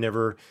operated. I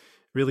never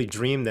really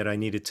dreamed that I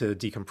needed to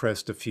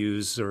decompress,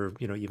 diffuse, or,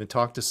 even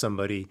talk to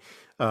somebody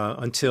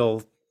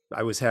until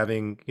I was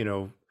having,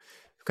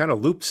 kind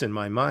of loops in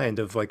my mind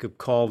of like a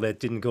call that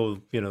didn't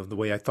go, the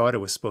way I thought it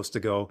was supposed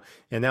to go.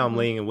 And now I'm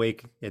laying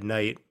awake at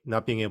night,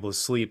 not being able to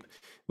sleep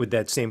with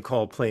that same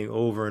call playing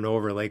over and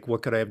over, like,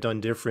 what could I have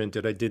done different?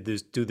 Did I do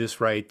this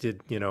right?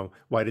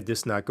 Why did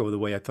this not go the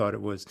way I thought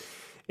it was?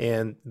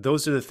 And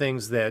those are the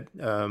things that,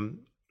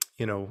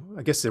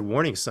 I guess they're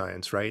warning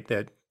signs, right?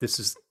 That this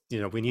is,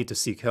 we need to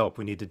seek help.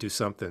 We need to do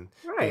something,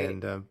 Right.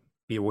 and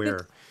be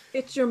aware.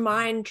 It's your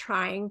mind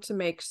trying to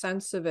make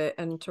sense of it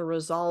and to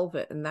resolve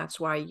it. And that's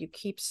why you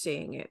keep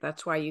seeing it.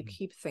 That's why you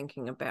keep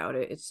thinking about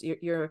it. It's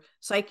your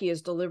psyche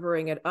is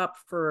delivering it up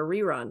for a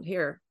rerun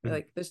here.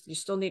 Like this, you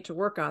still need to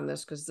work on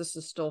this because this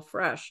is still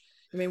fresh.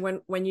 I mean,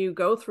 when you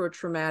go through a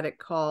traumatic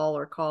call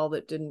or call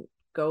that didn't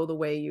go the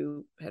way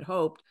you had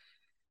hoped,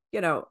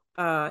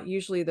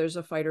 usually there's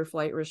a fight or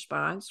flight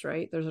response,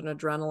 right? There's an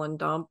adrenaline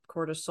dump,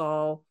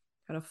 cortisol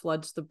kind of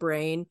floods the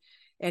brain.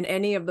 And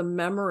any of the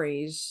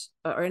memories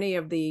or any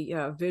of the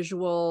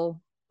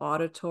visual,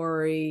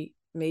 auditory,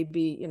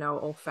 maybe,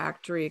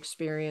 olfactory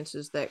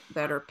experiences that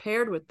are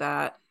paired with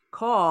that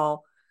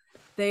call,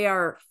 they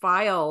are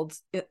filed,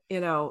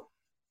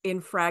 in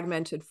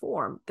fragmented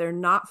form. They're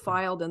not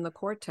filed in the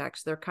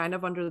cortex. They're kind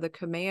of under the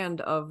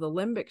command of the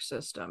limbic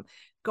system.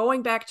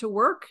 Going back to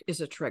work is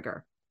a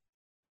trigger,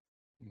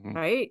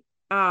 right?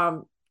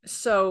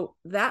 So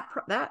that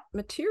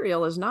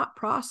material is not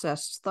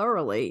processed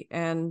thoroughly.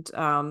 And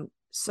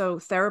so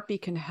therapy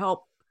can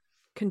help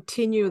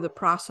continue the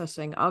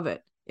processing of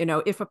it,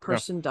 if a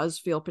person does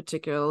feel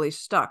particularly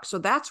stuck. So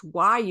that's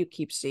why you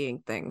keep seeing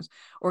things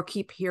or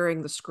keep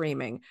hearing the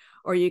screaming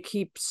or you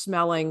keep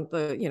smelling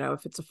the,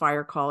 if it's a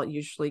fire call, it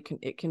usually can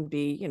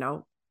be,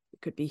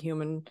 it could be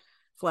human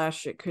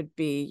flesh. It could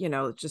be,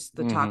 just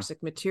the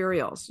toxic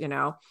materials,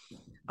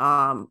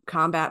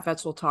 combat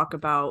vets will talk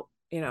about,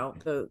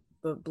 the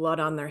blood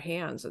on their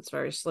hands. It's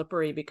very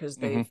slippery because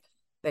they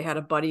had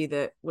a buddy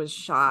that was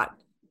shot,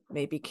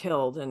 maybe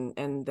killed,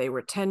 and they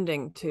were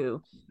tending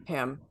to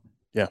him.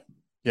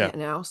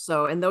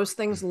 So, and those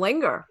things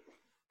linger.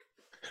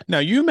 Now,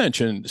 you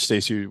mentioned,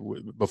 Stacy,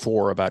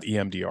 before about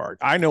EMDR.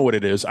 I know what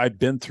it is. I've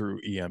been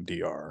through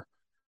EMDR.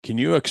 Can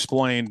you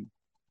explain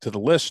to the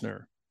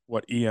listener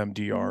what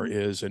EMDR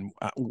is and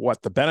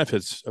what the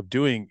benefits of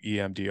doing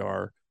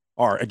EMDR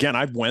are? Again,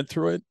 I've went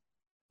through it.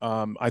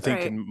 I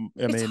think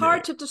it's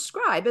hard to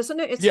describe, isn't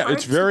it?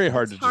 It's very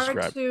hard to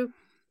describe.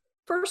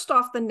 First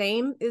off, the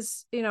name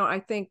is, I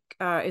think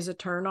is a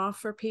turnoff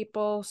for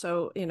people.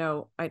 So,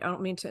 I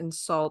don't mean to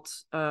insult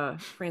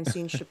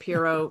Francine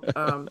Shapiro,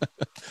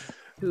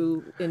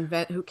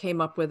 who came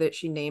up with it.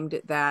 She named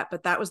it that,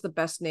 but that was the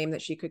best name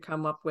that she could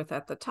come up with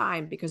at the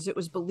time because it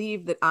was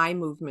believed that eye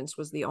movements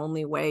was the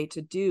only way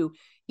to do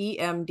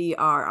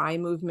EMDR, eye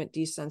movement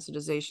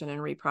desensitization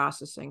and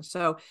reprocessing.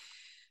 So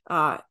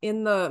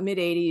in the mid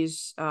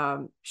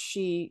 80s,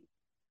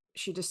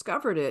 she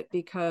discovered it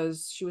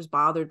because she was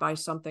bothered by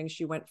something.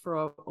 She went for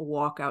a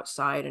walk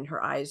outside and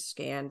her eyes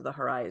scanned the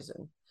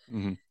horizon,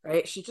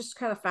 right? She just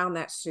kind of found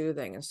that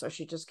soothing. And so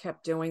she just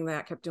kept doing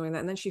that.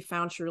 And then she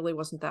found she really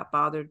wasn't that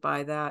bothered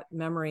by that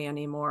memory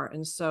anymore.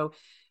 And so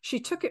she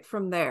took it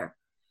from there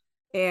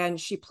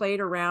and she played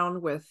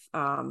around with,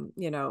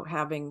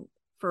 having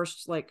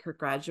first, like her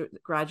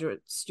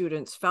graduate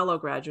students, fellow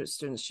graduate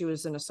students. She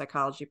was in a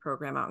psychology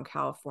program out in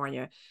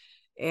California.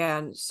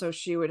 And so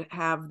she would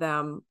have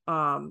them,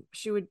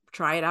 she would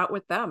try it out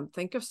with them.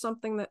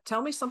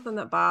 Tell me something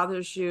that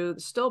bothers you,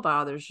 that still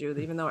bothers you,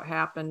 even though it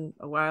happened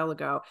a while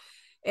ago.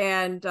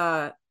 And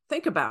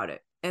think about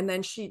it. And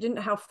then she didn't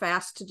know how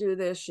fast to do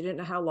this. She didn't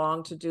know how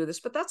long to do this,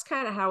 but that's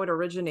kind of how it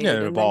originated. Yeah,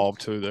 it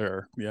evolved to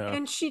there. Yeah.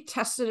 And she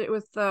tested it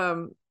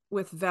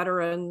with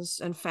veterans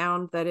and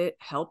found that it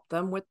helped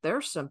them with their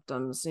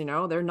symptoms.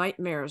 Their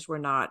nightmares were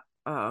not,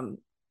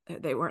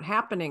 they weren't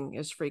happening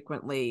as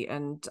frequently.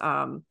 And,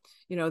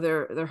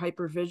 their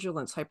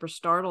hypervigilance,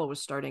 hyperstartle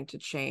was starting to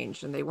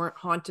change and they weren't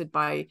haunted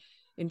by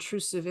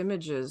intrusive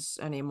images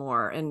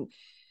anymore. And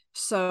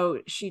so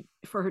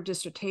for her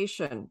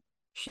dissertation,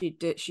 she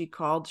had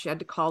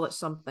to call it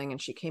something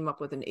and she came up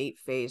with an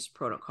 8-phase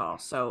protocol.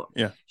 So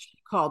she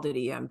called it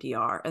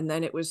EMDR. And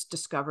then it was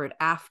discovered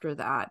after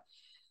that.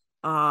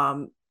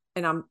 And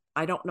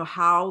I don't know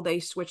how they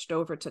switched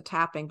over to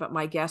tapping, but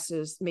my guess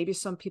is maybe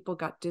some people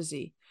got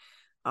dizzy.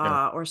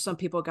 Or some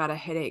people got a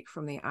headache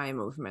from the eye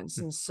movements.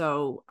 And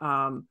so,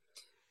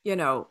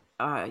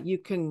 you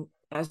can,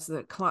 as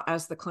the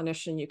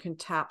clinician, you can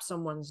tap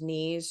someone's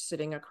knees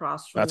sitting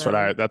across from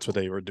them. That's what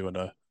they were doing.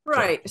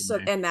 Right. So,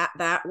 and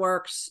that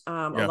works.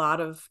 A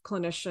lot of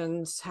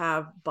clinicians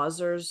have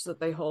buzzers that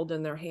they hold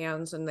in their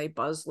hands and they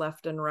buzz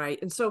left and right.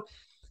 And so,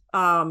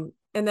 and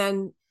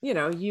then,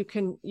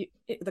 the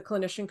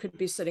clinician could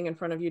be sitting in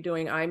front of you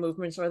doing eye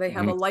movements, or they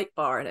have a light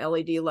bar, an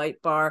LED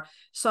light bar.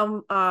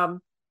 Some,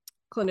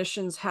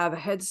 clinicians have a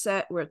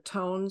headset with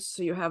tones,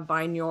 so you have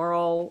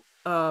binaural,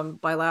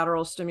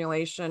 bilateral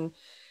stimulation.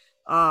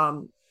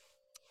 The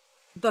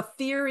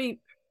theory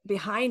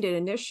behind it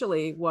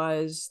initially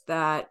was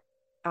that,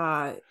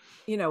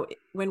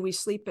 when we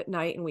sleep at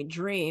night and we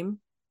dream,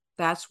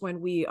 that's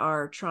when we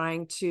are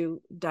trying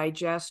to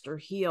digest or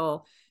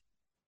heal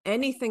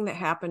anything that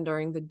happened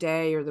during the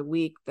day or the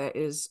week that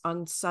is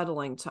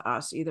unsettling to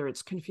us. Either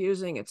it's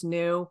confusing, it's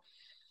new,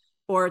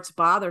 or it's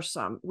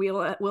bothersome,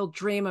 we'll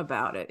dream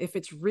about it. If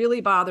it's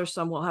really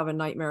bothersome, we'll have a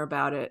nightmare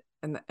about it.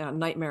 And a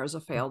nightmare is a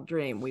failed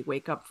dream. We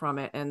wake up from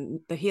it and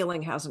the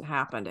healing hasn't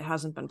happened. It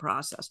hasn't been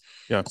processed.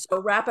 Yeah. So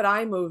rapid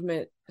eye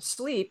movement,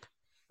 sleep,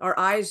 our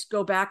eyes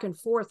go back and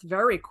forth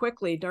very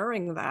quickly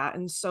during that.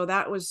 And so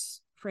that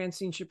was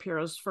Francine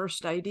Shapiro's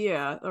first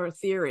idea or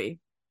theory.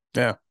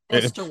 Yeah.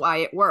 As to why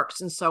it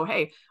works. And so,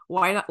 hey,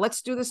 why not?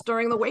 Let's do this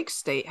during the wake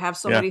state. Have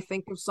somebody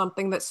think of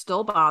something that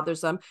still bothers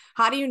them.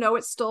 How do you know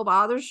it still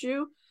bothers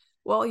you?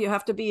 Well, you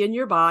have to be in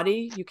your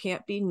body. You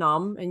can't be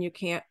numb and you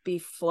can't be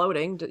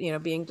floating,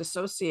 being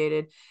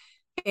dissociated.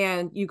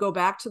 And you go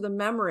back to the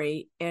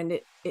memory and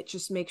it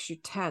just makes you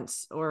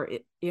tense, or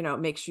it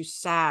makes you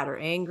sad or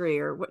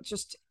angry, or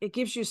it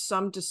gives you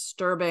some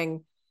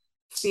disturbing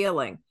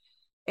feeling.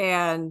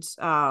 And,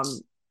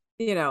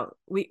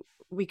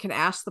 we can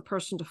ask the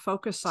person to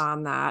focus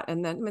on that.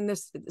 And then,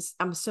 this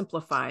I'm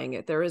simplifying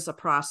it. There is a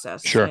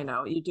process. Sure.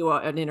 You do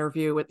an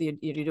interview with you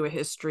do a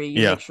history,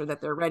 you make sure that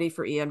they're ready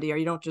for EMDR.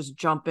 You don't just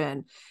jump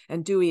in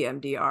and do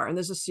EMDR. And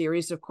there's a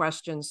series of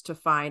questions to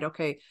find,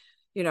 okay,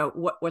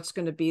 what's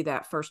going to be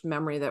that first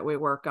memory that we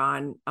work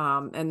on.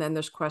 And then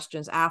there's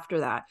questions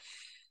after that.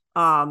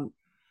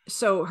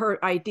 So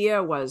her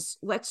idea was,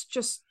 let's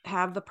just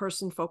have the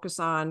person focus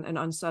on an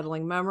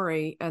unsettling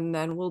memory, and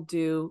then we'll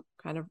do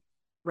kind of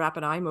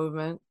rapid eye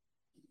movement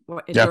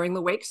during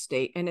the wake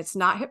state. And it's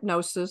not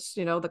hypnosis.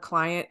 The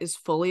client is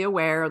fully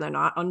aware. They're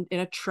not in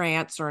a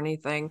trance or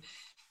anything.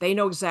 They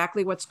know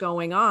exactly what's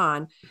going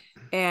on.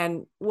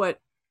 And what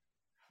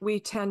we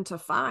tend to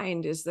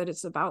find is that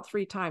it's about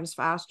 3 times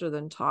faster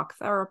than talk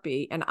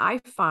therapy. And I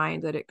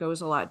find that it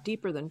goes a lot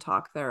deeper than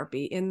talk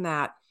therapy, in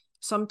that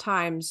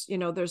sometimes,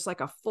 there's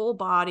like a full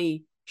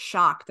body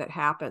shock that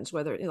happens,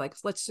 whether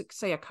let's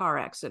say a car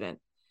accident,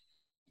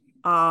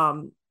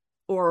 or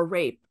a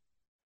rape.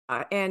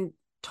 And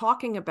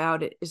talking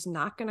about it is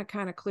not going to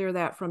kind of clear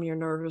that from your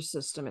nervous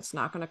system. It's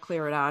not going to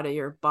clear it out of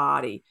your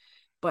body.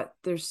 But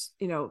there's,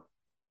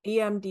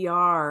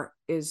 EMDR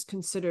is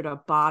considered a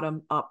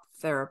bottom up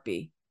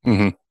therapy,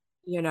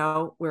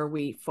 where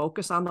we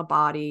focus on the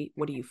body.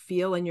 What do you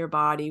feel in your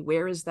body?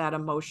 Where is that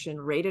emotion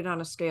rated on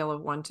a scale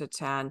of 1 to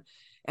 10?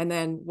 And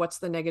then what's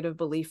the negative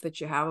belief that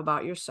you have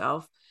about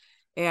yourself?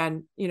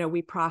 And,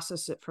 we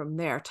process it from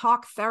there.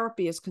 Talk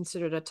therapy is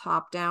considered a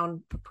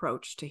top-down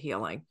approach to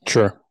healing.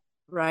 Sure.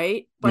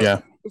 Right?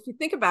 But if you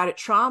think about it,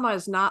 trauma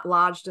is not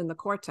lodged in the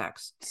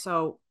cortex.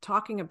 So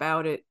talking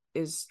about it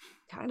is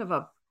kind of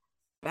a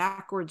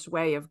backwards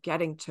way of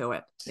getting to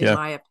it, in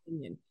my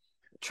opinion.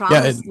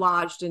 Trauma is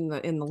lodged in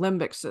the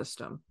limbic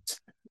system.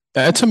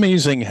 That's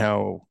amazing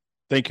how,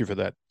 thank you for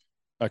that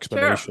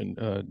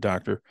explanation,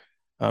 Doctor.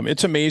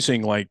 It's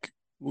amazing, like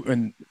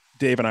when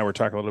Dave and I were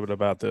talking a little bit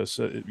about this,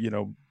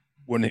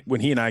 when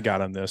he and I got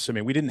on this,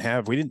 we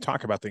didn't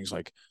talk about things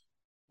like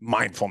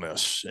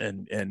mindfulness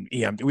and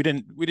EMDR. We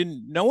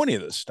didn't know any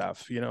of this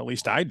stuff, at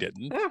least I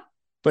didn't. Yeah.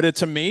 But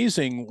it's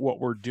amazing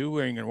what we're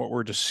doing and what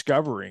we're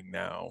discovering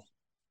now,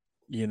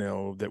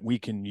 that we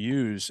can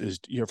use is,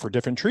 for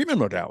different treatment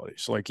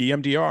modalities like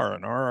EMDR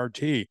and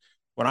RRT.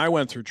 When I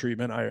went through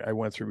treatment, I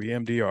went through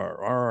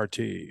EMDR,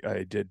 RRT,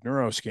 I did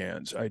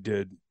neuroscans, I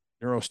did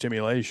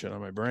neurostimulation on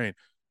my brain.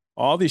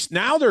 All these,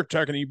 now they're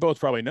talking, you both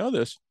probably know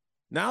this.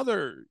 Now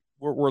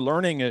we're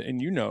learning, and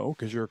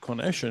because you're a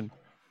clinician,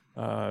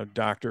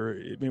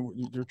 doctor,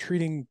 they're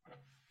treating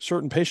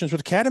certain patients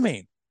with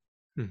ketamine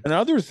and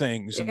other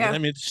things.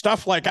 And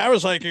stuff like, I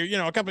was like,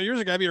 a couple of years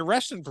ago, I'd be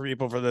arresting for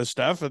people for this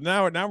stuff. And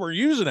now we're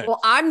using it.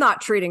 Well, I'm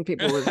not treating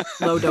people with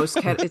low dose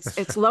ketamine.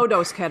 It's low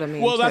dose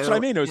ketamine. Well, that's what I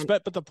mean.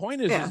 But the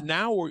point is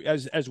now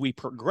as we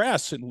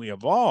progress and we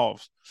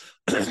evolve,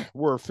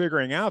 we're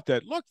figuring out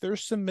that, look,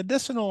 there's some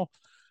medicinal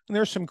and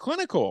there's some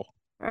clinical.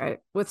 Right.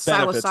 With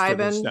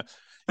psilocybin. Right?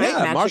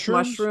 Yeah, magic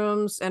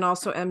mushrooms, and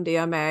also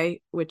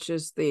MDMA, which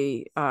is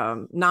the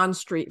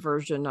non-street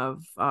version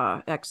of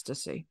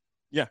ecstasy.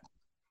 Yeah.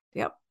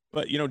 Yep.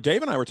 But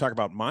Dave and I were talking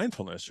about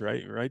mindfulness,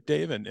 right,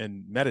 Dave,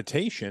 and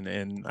meditation,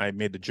 and I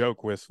made the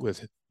joke with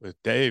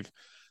Dave,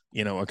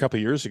 a couple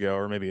of years ago,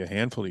 or maybe a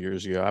handful of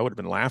years ago, I would have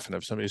been laughing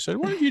if somebody said,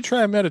 "Why don't you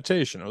try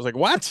meditation?" I was like,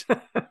 "What?"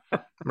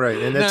 Right,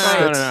 and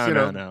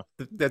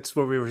that's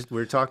what we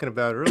were talking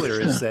about earlier.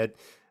 Is that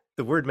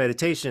the word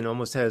meditation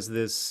almost has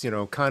this,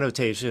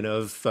 connotation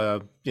of,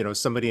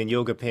 somebody in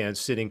yoga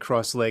pants sitting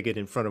cross-legged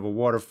in front of a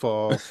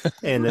waterfall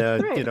and,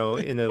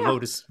 in a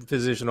lotus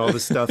position, all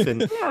this stuff.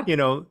 And,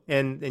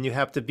 and you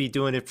have to be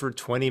doing it for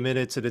 20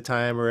 minutes at a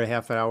time or a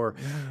half hour,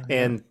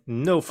 and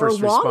no first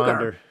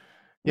responder.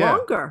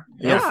 Longer.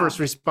 No first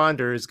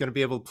responder is going to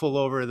be able to pull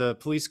over the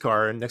police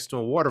car next to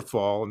a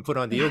waterfall and put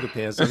on the yoga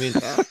pants.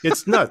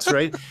 It's nuts,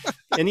 right?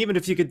 And even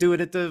if you could do it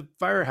at the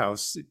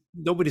firehouse,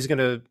 nobody's going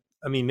to,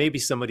 maybe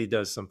somebody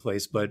does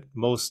someplace, but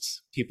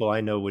most people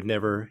I know would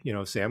never,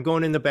 say, I'm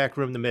going in the back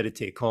room to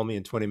meditate, call me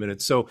in 20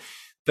 minutes. So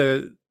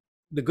the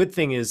good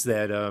thing is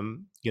that,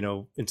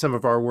 in some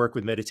of our work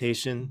with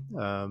meditation,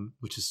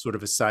 which is sort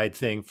of a side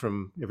thing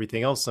from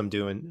everything else I'm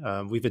doing,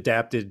 we've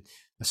adapted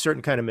a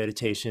certain kind of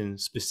meditation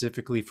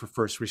specifically for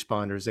first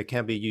responders that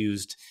can be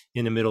used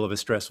in the middle of a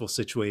stressful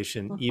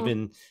situation,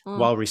 even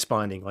while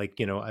responding. Like,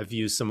 I've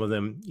used some of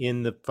them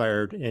in the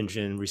fire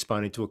engine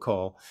responding to a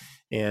call.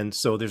 And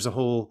so there's a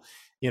whole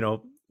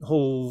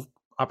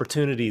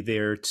opportunity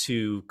there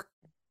to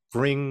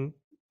bring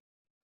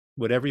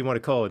whatever you want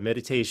to call it,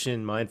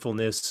 meditation,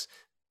 mindfulness,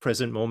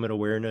 present moment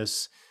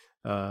awareness,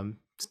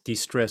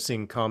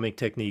 de-stressing, calming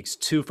techniques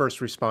to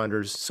first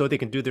responders so they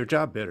can do their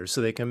job better,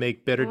 so they can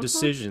make better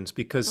decisions.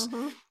 Because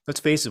let's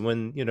face it,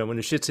 when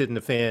the shit's hitting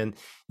the fan,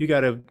 you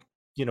got to,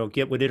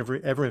 get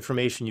whatever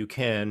information you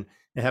can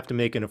and have to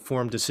make an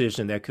informed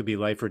decision that could be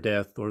life or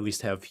death, or at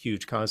least have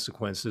huge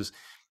consequences.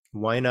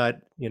 Why not,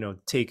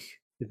 take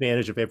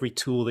advantage of every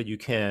tool that you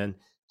can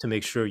to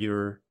make sure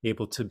you're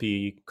able to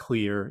be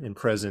clear and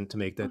present to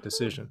make that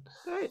decision.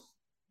 Right.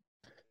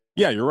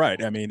 Yeah, you're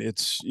right. I mean,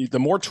 it's the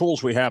more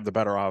tools we have, the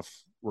better off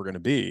we're going to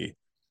be.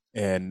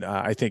 And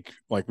I think,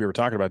 like we were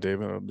talking about, Dave,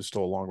 there's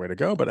still a long way to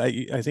go, but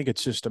I think it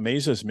just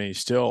amazes me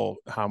still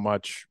how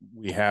much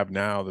we have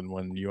now than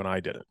when you and I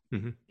did it.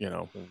 When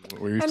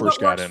we and first got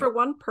in. What works for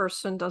one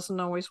person doesn't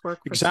always work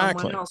for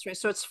someone else, right?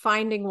 So it's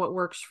finding what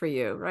works for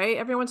you, right?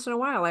 Every once in a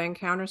while, I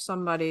encounter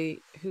somebody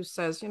who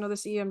says,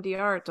 this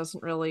EMDR, it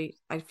doesn't really,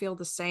 I feel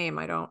the same.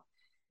 I don't,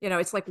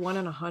 it's like 1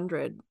 in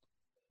 100.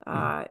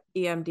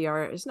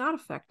 EMDR is not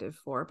effective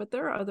for, but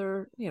there are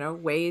other,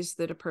 ways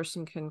that a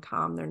person can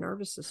calm their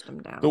nervous system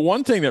down. The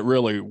one thing that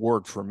really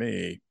worked for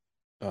me,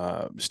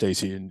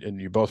 Stacy, and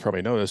you both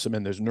probably know this, I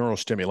mean, there's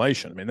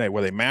neurostimulation. I mean,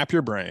 where they map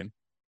your brain.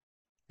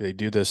 They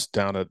do this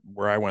down at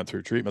where I went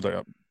through treatment,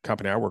 the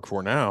company I work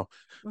for now.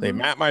 They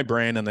map my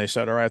brain and they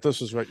said, all right, this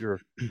is what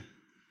you're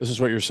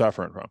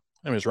suffering from.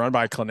 I mean, it's run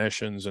by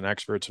clinicians and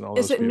experts and all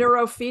those. Is it people.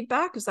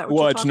 Neurofeedback? Is that what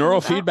well, you're it's talking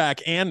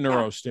neurofeedback about? and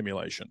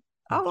neurostimulation.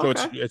 Oh, so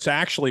okay. it's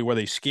actually where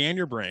they scan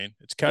your brain.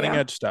 It's cutting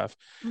edge stuff,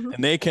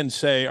 and they can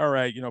say, all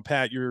right,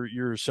 Pat,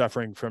 you're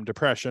suffering from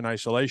depression,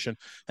 isolation,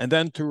 and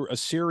then through a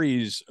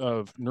series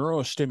of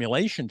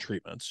neurostimulation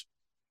treatments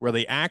where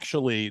they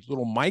actually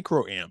little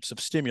microamps of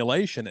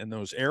stimulation in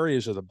those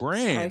areas of the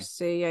brain. I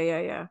see.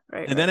 Yeah.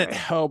 Right. And then it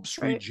helps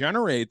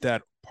regenerate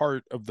that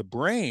part of the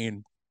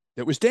brain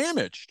that was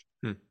damaged.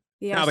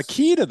 Yes. Now the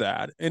key to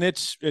that, and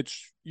it's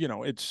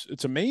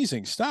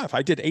amazing stuff.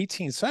 I did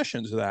 18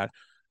 sessions of that.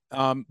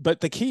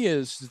 But the key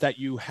is that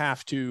you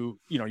have to,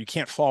 you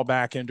can't fall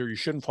back into, or you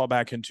shouldn't fall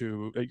back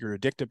into your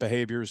addictive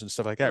behaviors and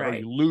stuff like that, or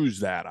you lose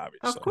that,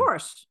 obviously. Of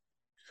course.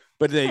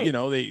 But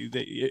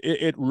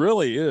it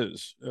really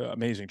is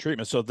amazing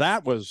treatment. So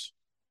that was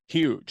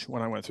huge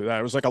when I went through that.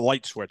 It was like a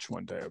light switch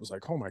one day. It was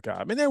like, oh my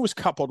God. I mean, it was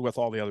coupled with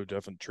all the other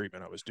different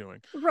treatment I was doing.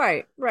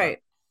 Right.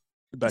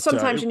 But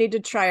sometimes you need to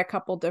try a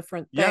couple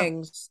different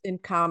things in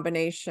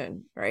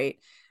combination, right?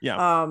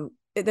 Yeah.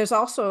 There's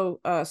also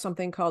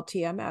something called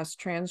TMS,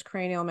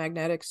 transcranial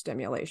magnetic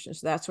stimulation.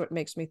 So that's what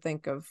makes me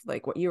think of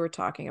like what you were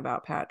talking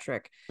about,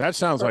 Patrick. That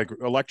sounds like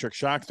electric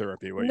shock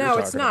therapy. No,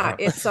 it's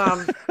not. It's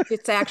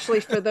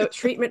actually for the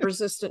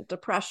treatment-resistant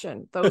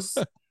depression.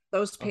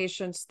 Those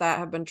patients that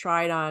have been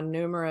tried on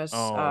numerous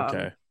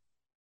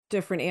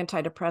different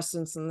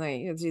antidepressants, and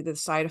either the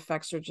side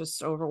effects are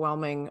just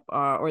overwhelming,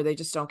 or they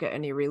just don't get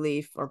any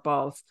relief, or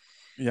both.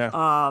 Yeah.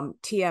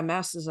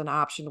 TMS is an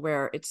option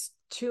where it's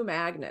 2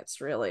 magnets,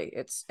 really.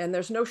 And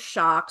there's no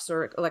shocks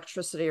or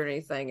electricity or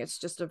anything. It's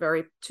just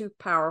two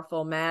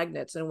powerful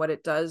magnets. And what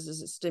it does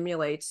is it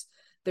stimulates.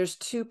 There's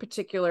 2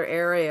 particular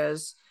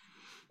areas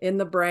in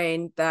the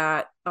brain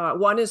that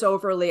one is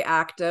overly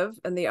active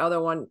and the other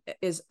one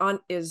is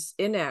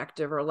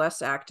inactive or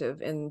less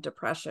active in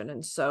depression.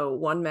 And so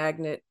one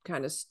magnet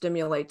kind of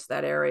stimulates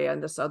that area,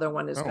 and this other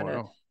one is going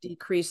to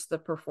decrease the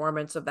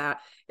performance of that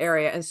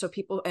area. And so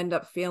people end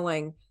up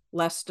feeling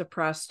less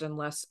depressed and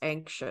less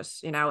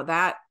anxious.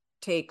 That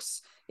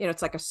takes,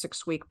 it's like a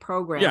 6-week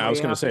program. Yeah, I was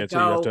going to say you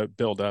have to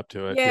build up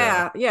to it.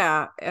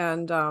 Yeah.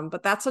 And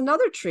but that's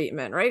another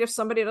treatment, right? If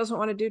somebody doesn't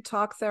want to do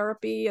talk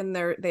therapy and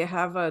they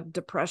have a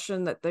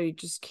depression that they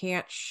just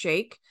can't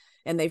shake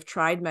and they've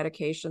tried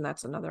medication,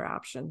 that's another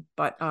option.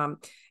 But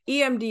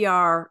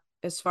EMDR,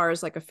 as far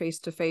as like a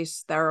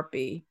face-to-face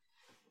therapy,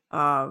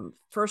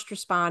 first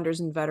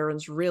responders and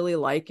veterans really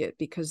like it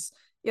because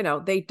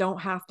they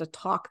don't have to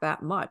talk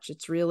that much.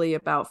 It's really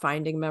about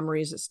finding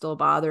memories that still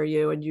bother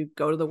you, and you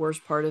go to the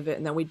worst part of it,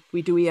 and then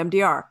we do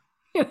EMDR,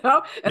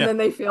 and then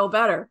they feel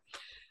better.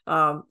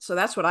 So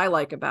that's what I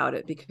like about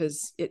it,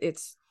 because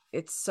it's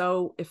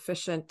so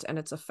efficient and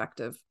it's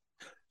effective.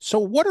 So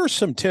what are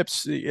some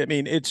tips? I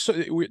mean,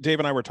 Dave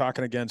and I were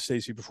talking again,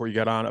 Stacy, before you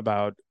got on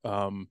about,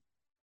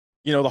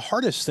 the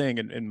hardest thing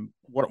and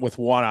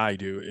what I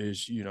do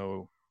is,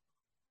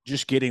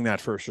 just getting that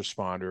first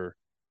responder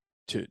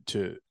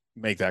to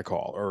make that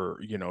call,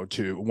 or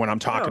to when I'm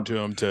talking to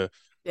them to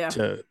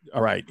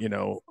all right, I'm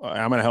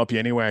going to help you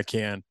any way I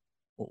can.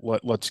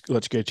 Let's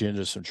get you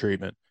into some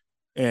treatment,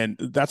 and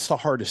that's the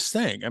hardest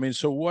thing. I mean,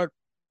 so what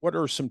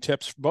are some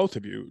tips, both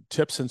of you,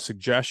 tips and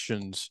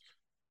suggestions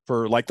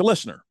for like the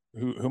listener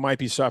who might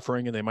be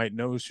suffering and they might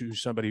know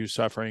somebody who's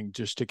suffering,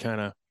 just to kind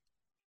of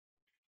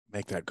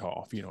make that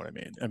call, if you know what I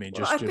mean. I mean,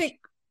 Well, I think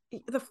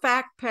the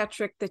fact,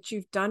 Patrick, that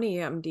you've done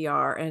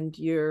EMDR and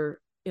you're,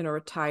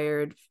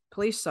 retired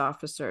police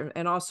officer,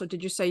 and also,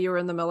 did you say you were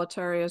in the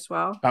military as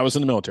well? I was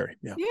in the military.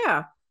 Yeah.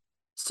 Yeah.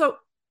 So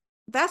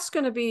that's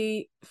going to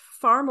be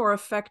far more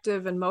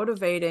effective and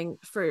motivating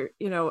for,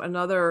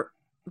 another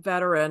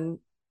veteran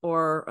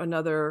or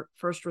another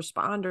first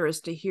responder,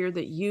 is to hear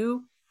that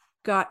you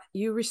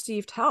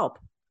received help.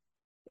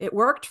 It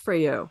worked for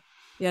you,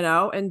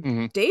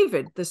 and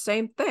David, the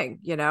same thing,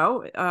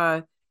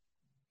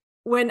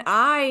 when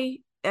I,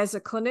 as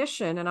a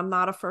clinician, and I'm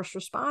not a first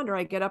responder,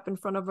 I get up in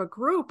front of a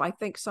group, I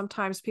think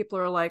sometimes people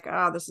are like,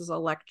 this is a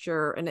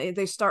lecture, and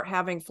they start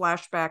having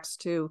flashbacks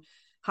to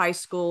high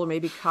school or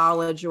maybe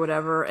college or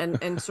whatever,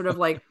 and sort of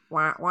like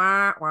wah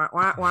wah wah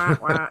wah wah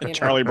wah,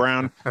 Charlie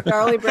Brown.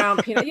 Charlie Brown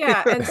peanut.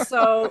 Yeah. And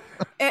so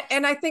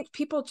and I think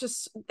people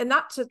just, and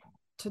not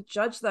to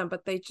judge them,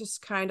 but they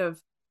just kind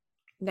of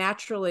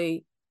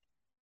naturally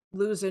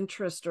lose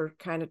interest or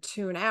kind of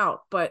tune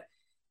out. But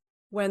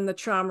when the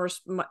trauma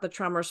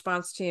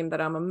response team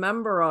that I'm a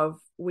member of,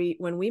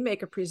 when we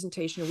make a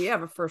presentation, we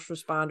have a first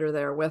responder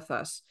there with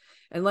us.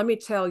 And let me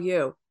tell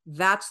you,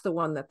 that's the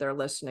one that they're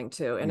listening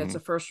to. And it's a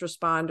first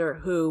responder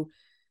who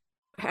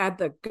had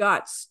the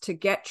guts to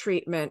get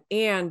treatment.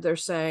 And they're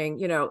saying,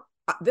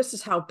 this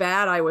is how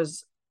bad I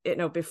was,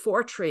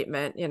 before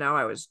treatment.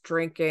 I was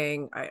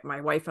drinking.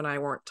 My wife and I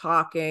weren't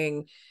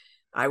talking.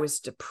 I was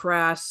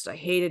depressed. I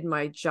hated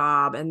my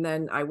job. And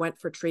then I went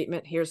for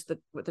treatment. Here's the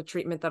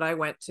treatment that I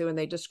went to. And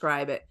they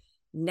describe it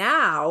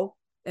now.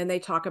 And they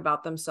talk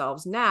about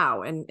themselves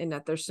now, and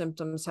that their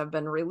symptoms have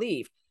been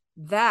relieved.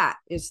 That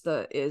is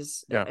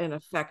an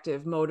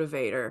effective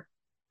motivator.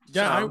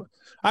 Yeah,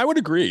 I would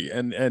agree.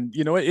 And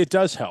it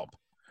does help.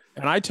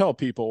 And I tell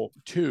people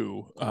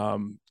too,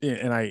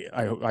 and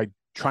I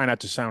try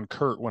not to sound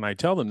curt when I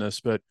tell them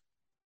this, but,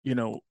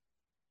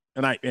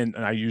 and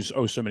I use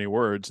so many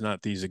words,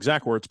 not these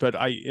exact words, but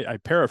I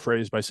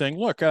paraphrase by saying,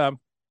 look,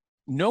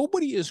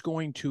 nobody is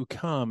going to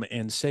come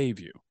and save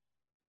you.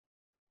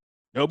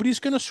 Nobody's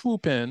going to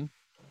swoop in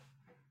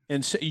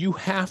and say, you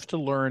have to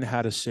learn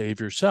how to save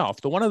yourself.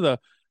 One of the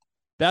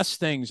best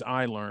things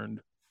I learned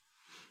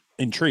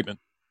in treatment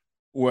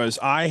was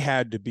I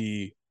had to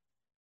be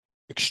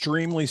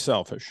extremely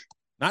selfish,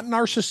 not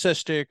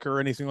narcissistic or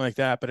anything like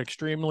that, but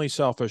extremely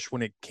selfish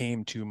when it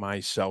came to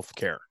my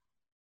self-care.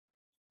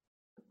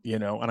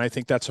 And I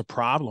think that's a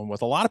problem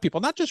with a lot of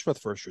people, not just with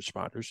first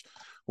responders.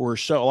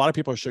 A lot of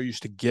people are so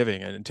used to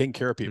giving and taking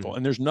care of people,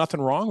 and there's nothing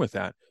wrong with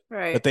that.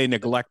 Right. But they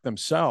neglect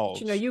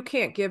themselves. You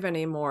can't give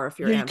anymore if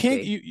you're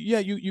empty.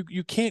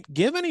 You can't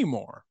give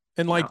anymore.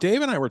 And like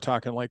Dave and I were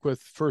talking, like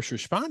with first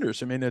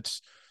responders, I mean,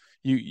 it's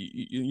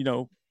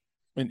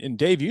and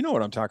Dave, you know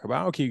what I'm talking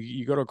about. Okay,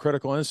 you go to a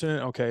critical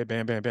incident, okay,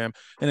 bam, bam, bam,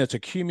 and it's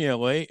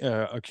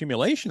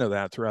accumulation of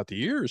that throughout the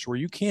years where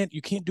you can't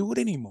do it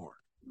anymore.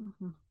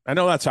 Mm-hmm. I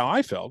know that's how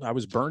I felt. I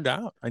was burned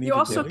out. You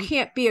also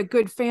can't be a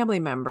good family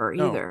member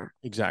either.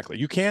 No, exactly.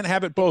 You can't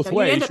have it both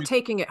ways. You end up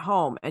taking it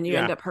home, and you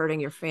end up hurting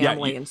your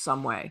family in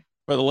some way.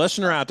 For the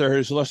listener out there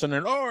who's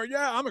listening, oh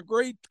yeah, I'm a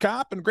great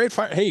cop and great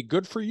fighter. Hey,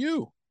 good for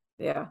you.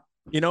 Yeah.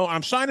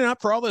 I'm signing up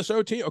for all this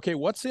OT. Okay,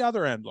 what's the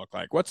other end look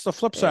like? What's the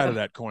flip side of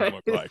that coin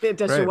look like?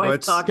 Does your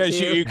wife talk to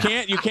you?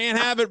 Because you can't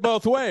have it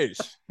both ways.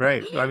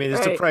 Right. I mean,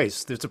 there's a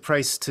price. There's a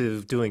price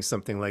to doing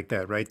something like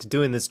that, right? To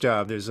doing this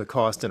job, there's a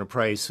cost and a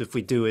price. If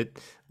we do it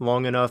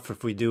long enough,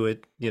 if we do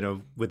it,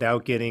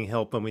 without getting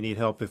help when we need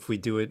help, if we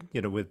do it,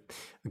 with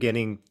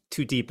getting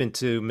too deep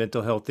into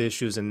mental health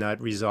issues and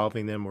not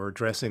resolving them or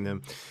addressing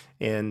them.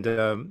 And,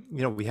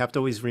 we have to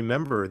always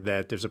remember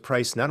that there's a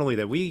price not only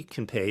that we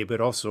can pay, but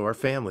also our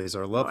families,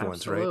 our loved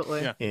ones, right?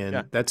 Yeah.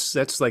 And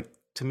that's like,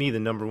 to me, the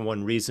number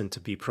one reason to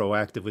be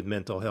proactive with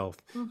mental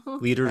health.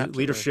 Mm-hmm.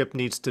 Leadership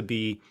needs to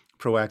be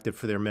proactive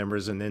for their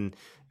members, and then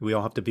we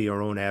all have to be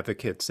our own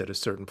advocates at a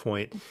certain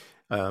point.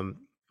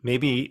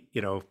 Maybe,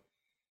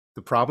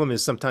 the problem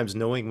is sometimes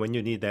knowing when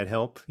you need that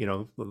help.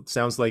 It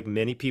sounds like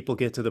many people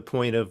get to the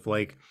point of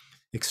like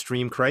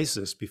extreme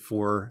crisis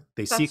before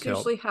they seek help.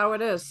 That's usually how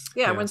it is.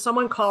 Yeah. When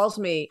someone calls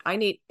me, I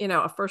need,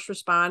 a first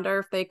responder.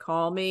 If they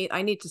call me,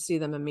 I need to see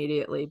them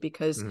immediately,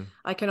 because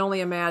I can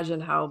only imagine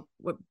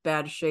what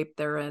bad shape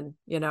they're in,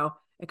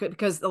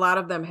 because a lot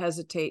of them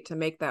hesitate to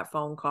make that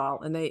phone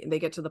call, and they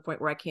get to the point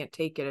where I can't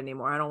take it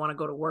anymore. I don't want to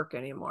go to work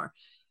anymore.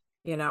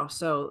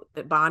 So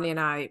Bonnie and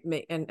I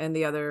and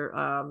the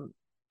other,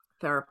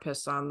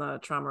 therapists on the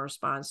trauma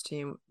response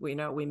team, we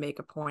make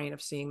a point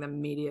of seeing them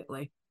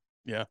immediately.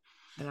 Yeah.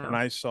 And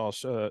I saw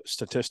a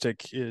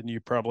statistic, and you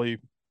probably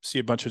see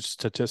a bunch of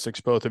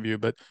statistics, both of you,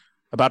 but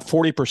about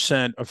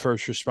 40% of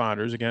first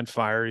responders, again,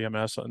 fire,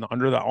 EMS, and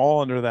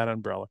all under that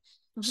umbrella,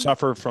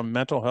 suffer from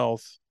mental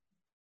health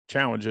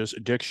challenges,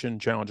 addiction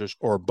challenges,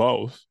 or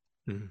both.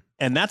 Mm-hmm.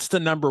 And that's the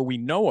number we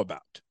know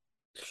about.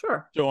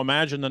 Sure. So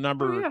imagine the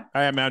number.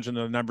 I imagine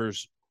the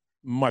numbers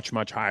much,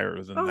 much higher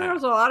than that.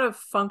 There's a lot of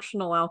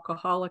functional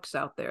alcoholics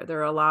out there. There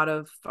are a lot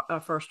of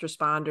first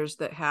responders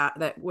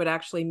that would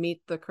actually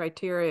meet the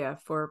criteria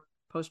for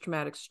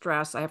post-traumatic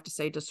stress. I have to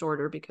say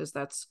disorder because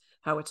that's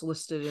how it's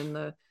listed in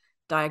the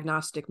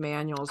diagnostic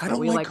manuals. I But don't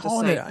we like like to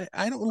calling say it.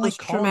 I don't like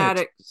calling it.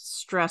 post-traumatic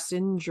stress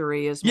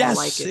injury is more like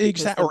Yes, it, because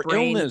exactly. the Or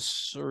brain,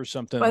 illness or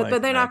something but like they're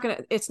that. not gonna.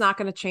 It's not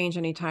gonna change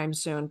anytime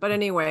soon. But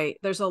anyway,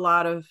 there's a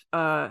lot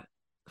of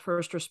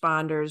first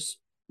responders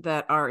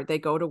that they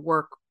go to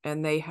work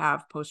and they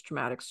have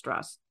post-traumatic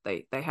stress.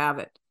 They have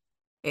it,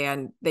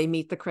 and they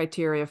meet the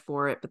criteria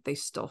for it, but they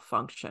still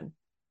function.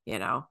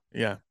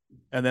 Yeah,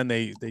 and then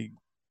they.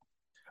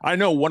 I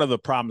know one of the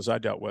problems I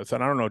dealt with,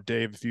 and I don't know,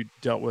 Dave, if you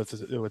dealt with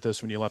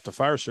this when you left the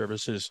fire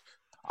service, is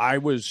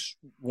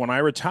when I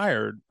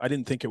retired, I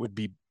didn't think it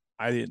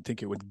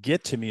would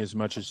get to me as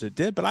much as it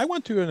did, but I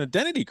went through an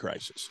identity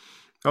crisis.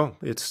 Oh,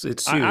 it's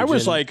huge. I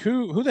was like,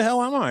 who the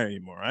hell am I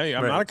anymore? I'm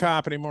Right. not a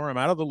cop anymore. I'm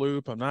out of the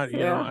loop. I'm not,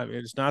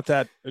 it's not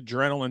that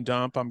adrenaline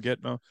dump I'm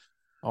getting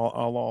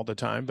all the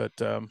time. But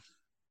yeah,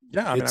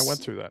 I mean, I went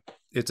through that.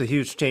 It's a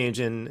huge change.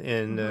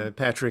 And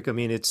Patrick, I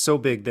mean, it's so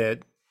big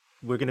that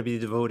we're going to be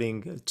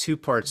devoting a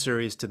 2-part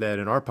series to that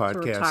in our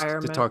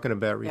podcast, to talking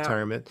about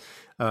retirement.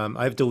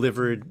 I've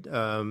delivered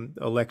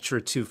a lecture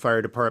to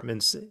fire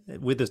departments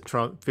with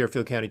the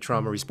Fairfield County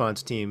Trauma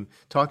Response Team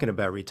talking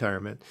about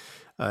retirement.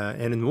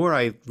 And the more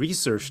I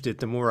researched it,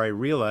 the more I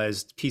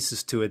realized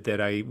pieces to it that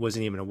I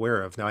wasn't even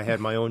aware of. Now, I had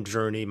my own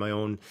journey, my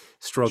own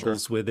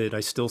struggles with it.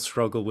 I still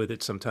struggle with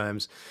it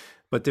sometimes.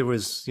 But there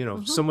was,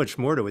 so much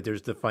more to it.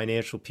 There's the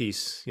financial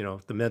piece,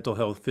 the mental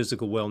health,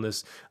 physical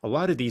wellness. A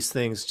lot of these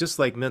things, just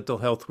like mental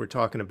health we're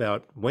talking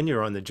about when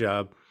you're on the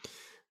job,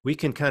 we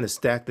can kind of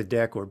stack the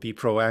deck or be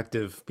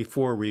proactive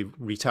before we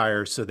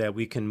retire so that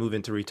we can move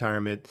into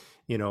retirement,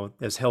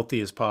 as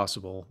healthy as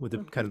possible with the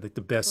kind of like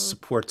the best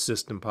support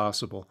system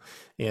possible.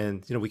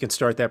 And, we can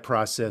start that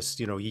process,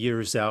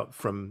 years out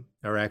from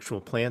our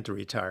actual plan to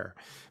retire.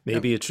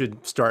 Maybe it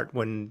should start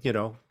when,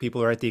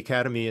 people are at the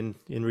academy and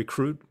in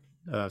recruit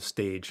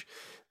stage,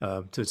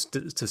 to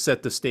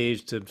set the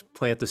stage, to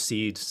plant the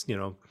seeds,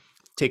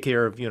 take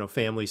care of,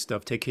 family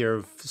stuff, take care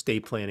of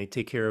estate planning,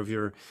 take care of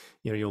your,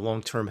 your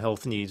long-term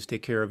health needs,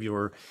 take care of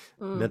your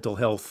mental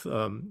health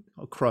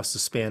across the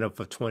span of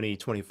a 20,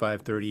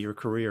 25, 30-year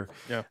career.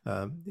 Yeah.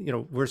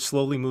 We're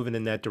slowly moving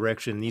in that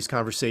direction. These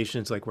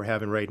conversations like we're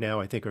having right now,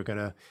 I think are going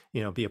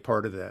to, be a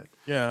part of that.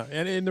 Yeah.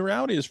 And the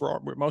reality is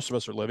most of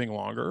us are living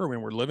longer. I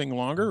mean, we're living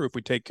longer if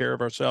we take care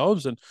of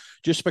ourselves. And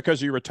just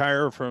because you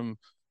retire from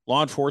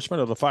law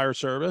enforcement or the fire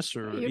service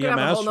or you EMS, have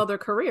a whole nother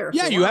career.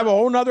 Yeah, you have a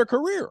whole nother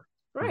career.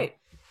 Right.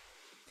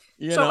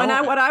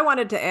 What I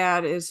wanted to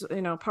add is,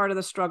 part of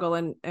the struggle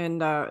and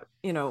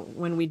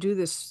when we do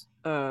this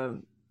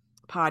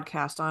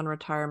podcast on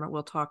retirement,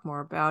 we'll talk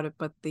more about it.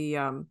 But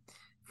the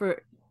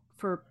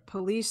for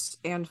police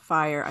and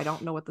fire, I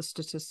don't know what the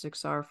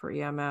statistics are for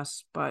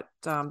EMS, but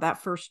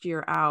that first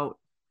year out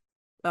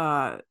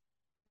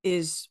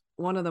is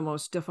one of the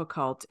most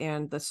difficult,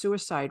 and the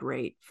suicide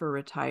rate for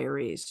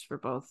retirees for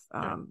both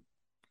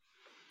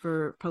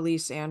for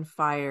police and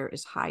fire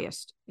is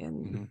highest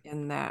in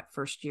that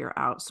first year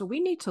out. So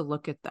we need to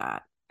look at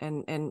that,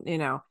 and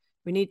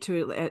we need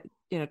to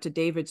to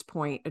David's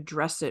point,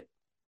 address it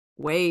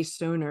way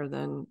sooner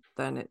than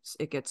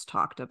it gets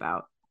talked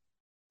about.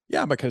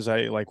 Yeah, because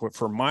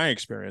from my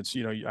experience,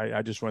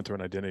 I just went through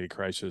an identity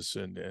crisis,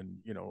 and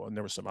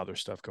there was some other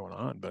stuff going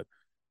on, but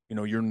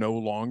you're no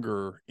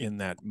longer in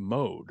that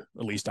mode.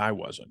 At least I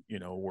wasn't,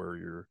 where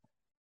you're,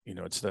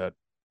 it's that,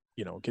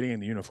 getting in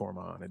the uniform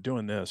on and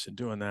doing this and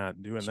doing that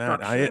and doing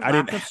that. I didn't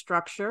lack of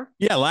structure.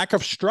 Yeah. Lack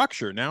of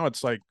structure. Now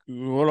it's like,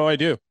 what do I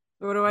do?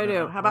 What do I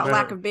do? How about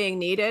lack of being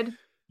needed?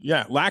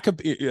 Yeah.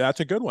 That's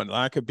a good one.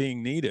 Lack of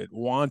being needed,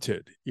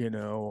 wanted,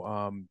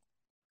 feeling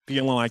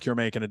like you're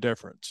making a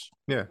differance.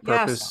 Yeah.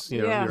 Purpose,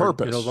 yes.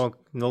 Purpose. You're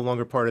no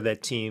longer part of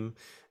that team.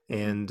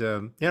 And,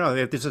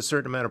 there's a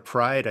certain amount of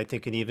pride, I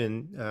think, and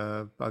even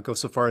I'll go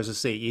so far as to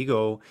say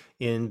ego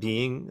in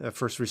being a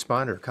first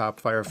responder,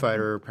 cop,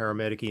 firefighter,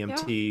 paramedic,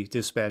 EMT,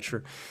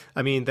 dispatcher.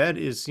 I mean, that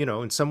is,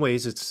 in some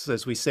ways, it's,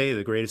 as we say,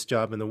 the greatest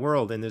job in the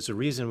world. And there's a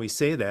reason we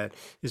say that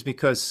is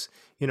because,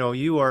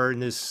 you are in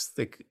this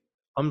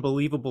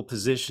unbelievable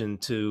position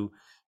to,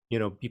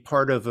 be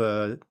part of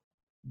a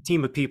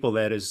team of people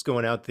that is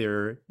going out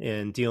there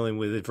and dealing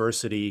with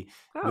adversity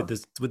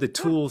with the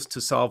tools to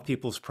solve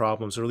people's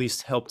problems, or at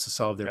least help to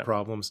solve their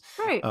problems.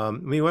 Right.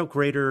 What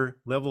greater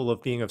level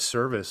of being of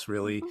service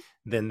really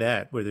than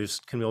that, where there's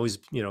can always,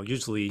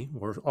 usually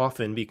or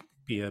often be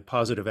a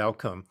positive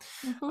outcome.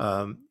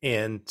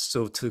 And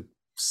so to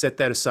set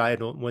that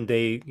aside one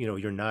day,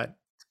 you're not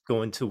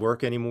going to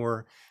work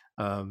anymore.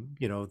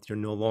 You're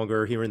no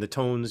longer hearing the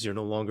tones. You're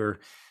no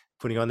longer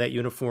putting on that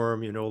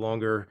uniform. You're no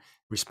longer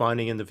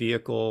responding in the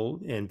vehicle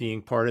and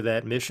being part of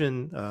that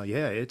mission.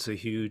 It's a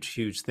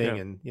huge thing.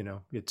 And,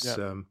 it's,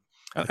 and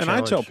I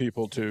tell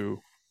people too,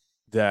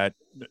 that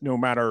no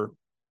matter,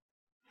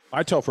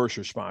 I tell first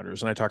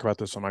responders, and I talk about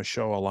this on my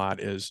show a lot,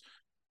 is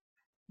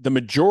the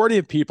majority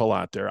of people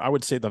out there, I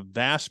would say the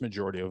vast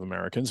majority of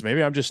Americans,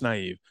 maybe I'm just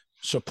naive,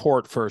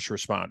 support first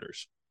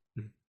responders.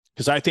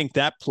 because I think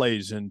that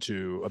plays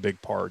into a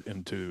big part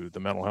into the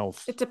mental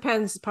health. It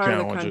depends part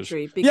of the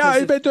country. Yeah,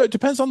 it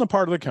depends on the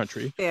part of the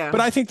country. Yeah.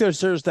 But I think there's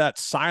that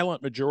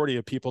silent majority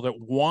of people that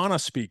want to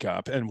speak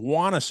up and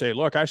want to say,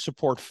 look, I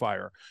support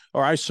fire,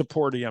 or I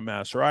support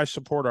EMS, or I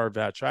support our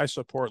vets, I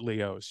support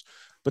LEOs,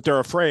 but they're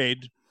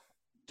afraid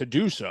to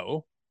do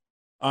so.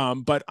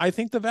 But I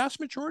think the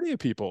vast majority of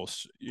people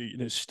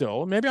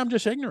still, maybe I'm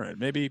just ignorant,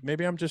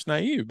 maybe I'm just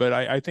naive, but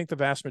I think the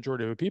vast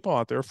majority of people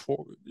out there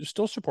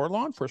still support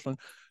law enforcement.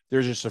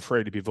 They're just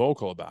afraid to be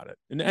vocal about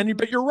it.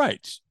 But you're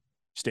right,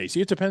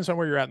 Stacey. It depends on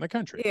where you're at in the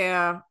country.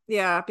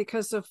 Yeah,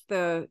 because of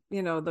the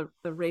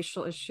the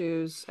racial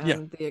issues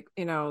and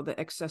the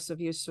excessive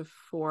use of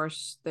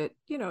force. That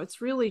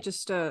it's really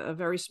just a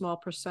very small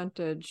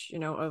percentage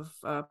of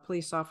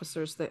police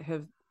officers that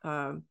have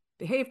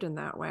behaved in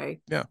that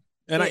way. Yeah.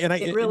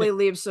 It really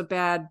leaves a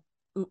bad,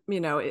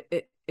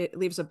 it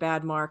leaves a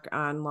bad mark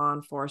on law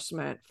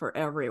enforcement for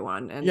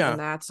everyone, and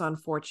that's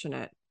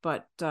unfortunate.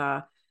 But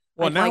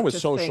now with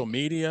social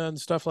media and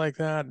stuff like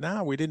that,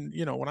 now we didn't,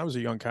 when I was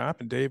a young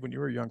cop, and Dave, when you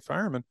were a young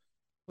fireman,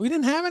 we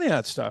didn't have any of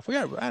that stuff. We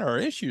had our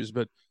issues,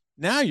 but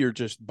now you're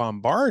just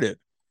bombarded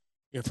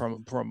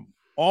from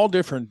all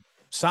different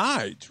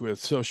sides with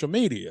social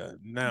media.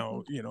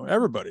 Now,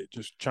 everybody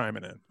just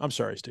chiming in. I'm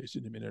sorry, Stacey,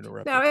 didn't mean to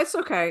interrupt. No, it's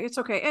okay. It's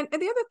okay. And the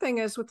other thing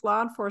is with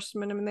law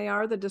enforcement, I mean, they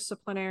are the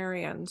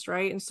disciplinarians,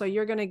 right? And so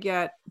you're going to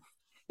get,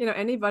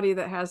 anybody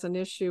that has an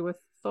issue with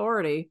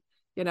authority,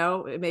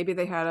 maybe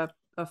they had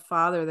a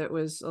father that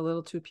was a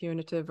little too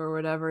punitive or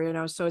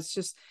whatever, so it's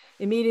just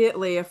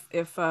immediately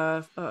if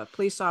a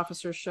police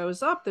officer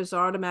shows up, there's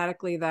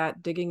automatically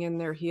that digging in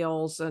their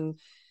heels and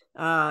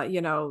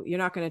you're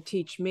not going to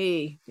teach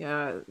me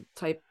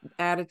type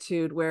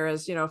attitude.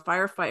 Whereas,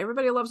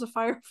 everybody loves a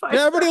firefighter.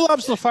 Yeah, everybody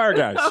loves the fire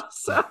guys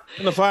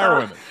and the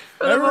firewomen.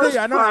 Everybody,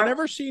 I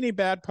never see any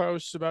bad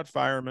posts about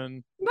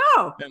firemen.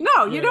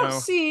 No, you don't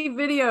see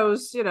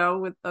videos,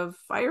 of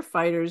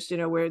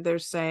firefighters, where they're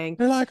saying,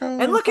 they're like, oh,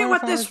 and look at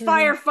what this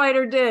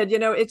firefighter did.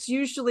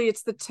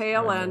 It's the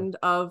tail end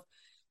of,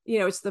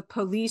 it's the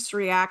police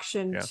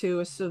reaction to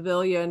a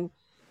civilian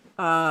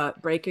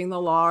breaking the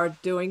law or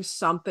doing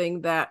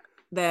something that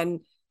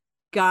then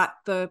got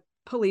the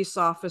police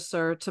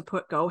officer to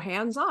go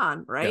hands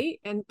on, right?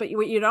 But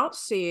what you don't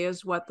see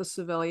is what the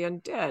civilian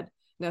did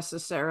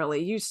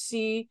necessarily. You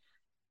see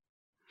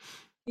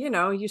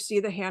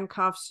the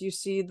handcuffs, you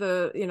see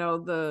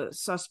the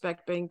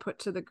suspect being put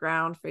to the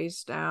ground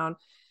face down,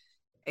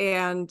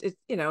 and it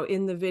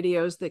in the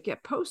videos that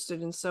get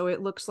posted, and so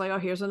it looks like, oh,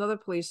 here's another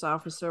police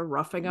officer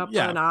roughing up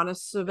an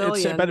honest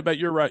civilian. But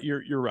you're right.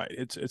 You're right.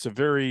 It's a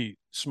very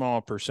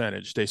small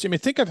percentage, Stacey. I mean,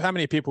 think of how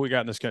many people we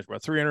got in this country.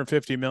 What,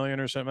 350 million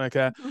or something like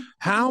that? Mm-hmm.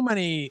 How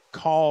many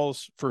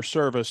calls for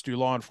service do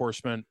law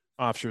enforcement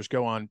officers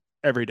go on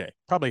every day?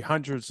 Probably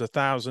hundreds of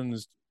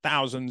thousands,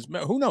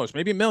 who knows,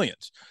 maybe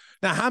millions.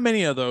 Now, how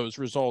many of those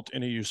result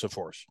in a use of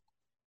force?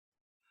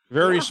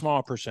 Very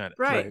small percentage.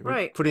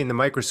 Right. Putting the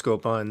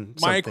microscope on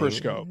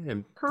something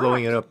and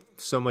blowing it up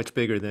so much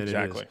bigger than it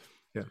is.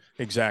 Yeah,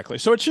 exactly.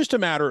 So it's just a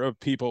matter of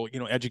people,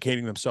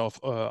 educating themselves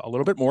a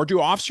little bit more.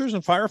 Do officers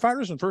and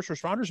firefighters and first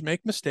responders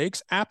make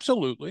mistakes?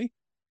 Absolutely.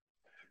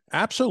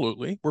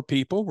 We're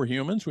people. We're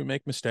humans. We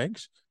make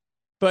mistakes.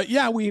 But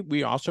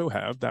we also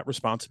have that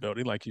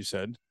responsibility, like you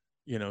said.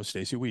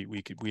 Stacey,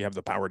 we have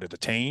the power to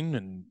detain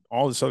and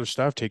all this other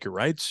stuff, take your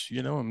rights,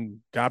 and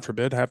God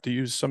forbid have to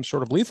use some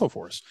sort of lethal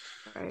force.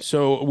 Right.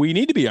 So we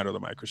need to be under the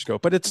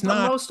microscope, but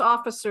not. Most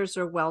officers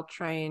are well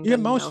trained. Yeah,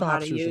 most know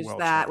officers how to use are well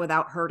that trained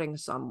without hurting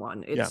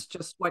someone. It's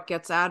just what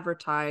gets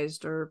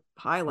advertised or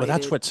highlighted. Well,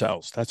 that's what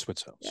sells.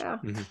 Yeah.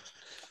 Mm-hmm.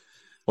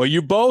 Well,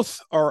 you both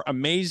are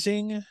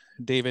amazing,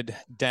 David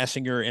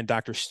Dassinger and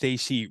Dr.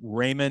 Stacey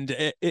Raymond.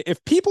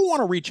 If people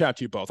want to reach out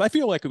to you both, I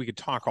feel like we could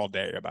talk all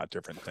day about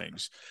different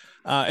things.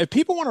 If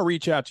people want to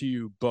reach out to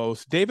you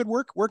both, David,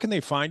 where can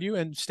they find you?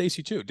 And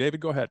Stacey too. David,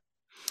 go ahead.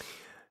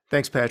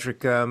 Thanks,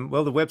 Patrick.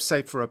 Well, the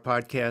website for a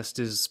podcast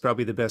is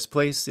probably the best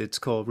place. It's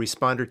called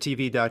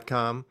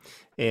respondertv.com,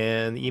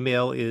 and the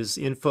email is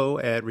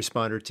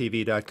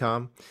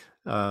info@respondertv.com.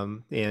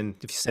 And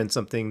if you send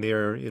something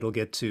there, it'll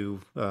get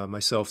to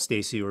myself,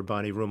 Stacey, or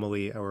Bonnie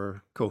Rumely,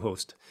 our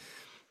co-host.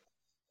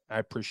 I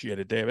appreciate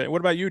it, David. What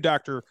about you,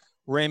 Dr.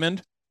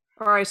 Raymond?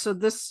 All right, so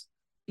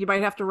you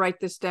might have to write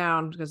this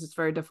down because it's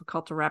very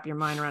difficult to wrap your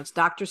mind around. It's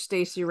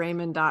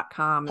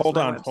drstaceyraymond.com. Hold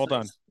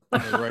on.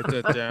 Let me write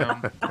that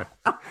down.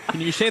 Can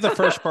you say the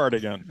first part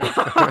again?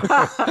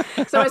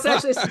 So it's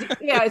actually,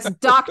 it's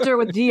doctor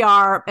with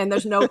DR, and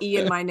there's no E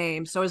in my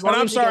name. So as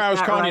long as I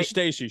was calling you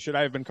Stacey. Should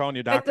I have been calling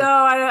you doctor? No,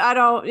 I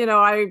don't.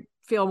 I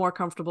feel more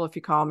comfortable if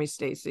you call me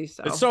Stacey.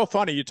 So it's so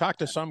funny. You talk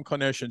to some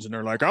clinicians, and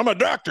they're like, "I'm a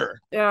doctor."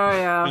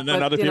 Yeah. And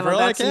then other people are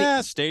like, "Yeah,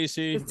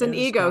 Stacey." It's an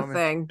ego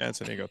thing. That's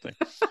an ego thing.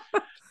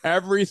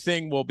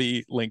 Everything will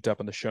be linked up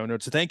in the show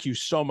notes. So thank you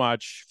so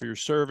much for your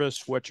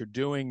service, what you're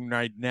doing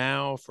right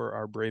now for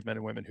our brave men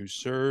and women who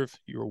serve.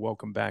 You're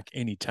welcome back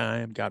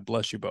anytime. God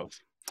bless you both.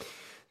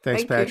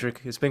 Thanks, Patrick.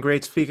 It's been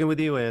great speaking with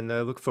you, and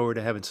I look forward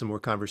to having some more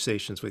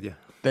conversations with you.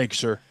 Thanks,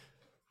 sir.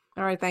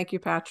 All right. Thank you,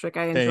 Patrick.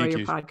 I enjoy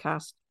your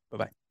podcast.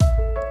 Bye-bye.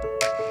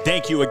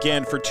 Thank you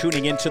again for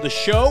tuning into the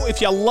show.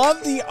 If you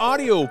love the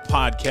audio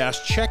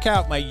podcast, check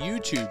out my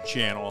YouTube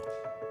channel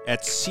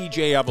at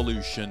CJ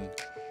Evolution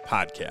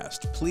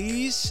Podcast.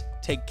 Please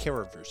take care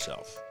of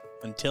yourself.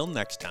 Until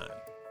next time.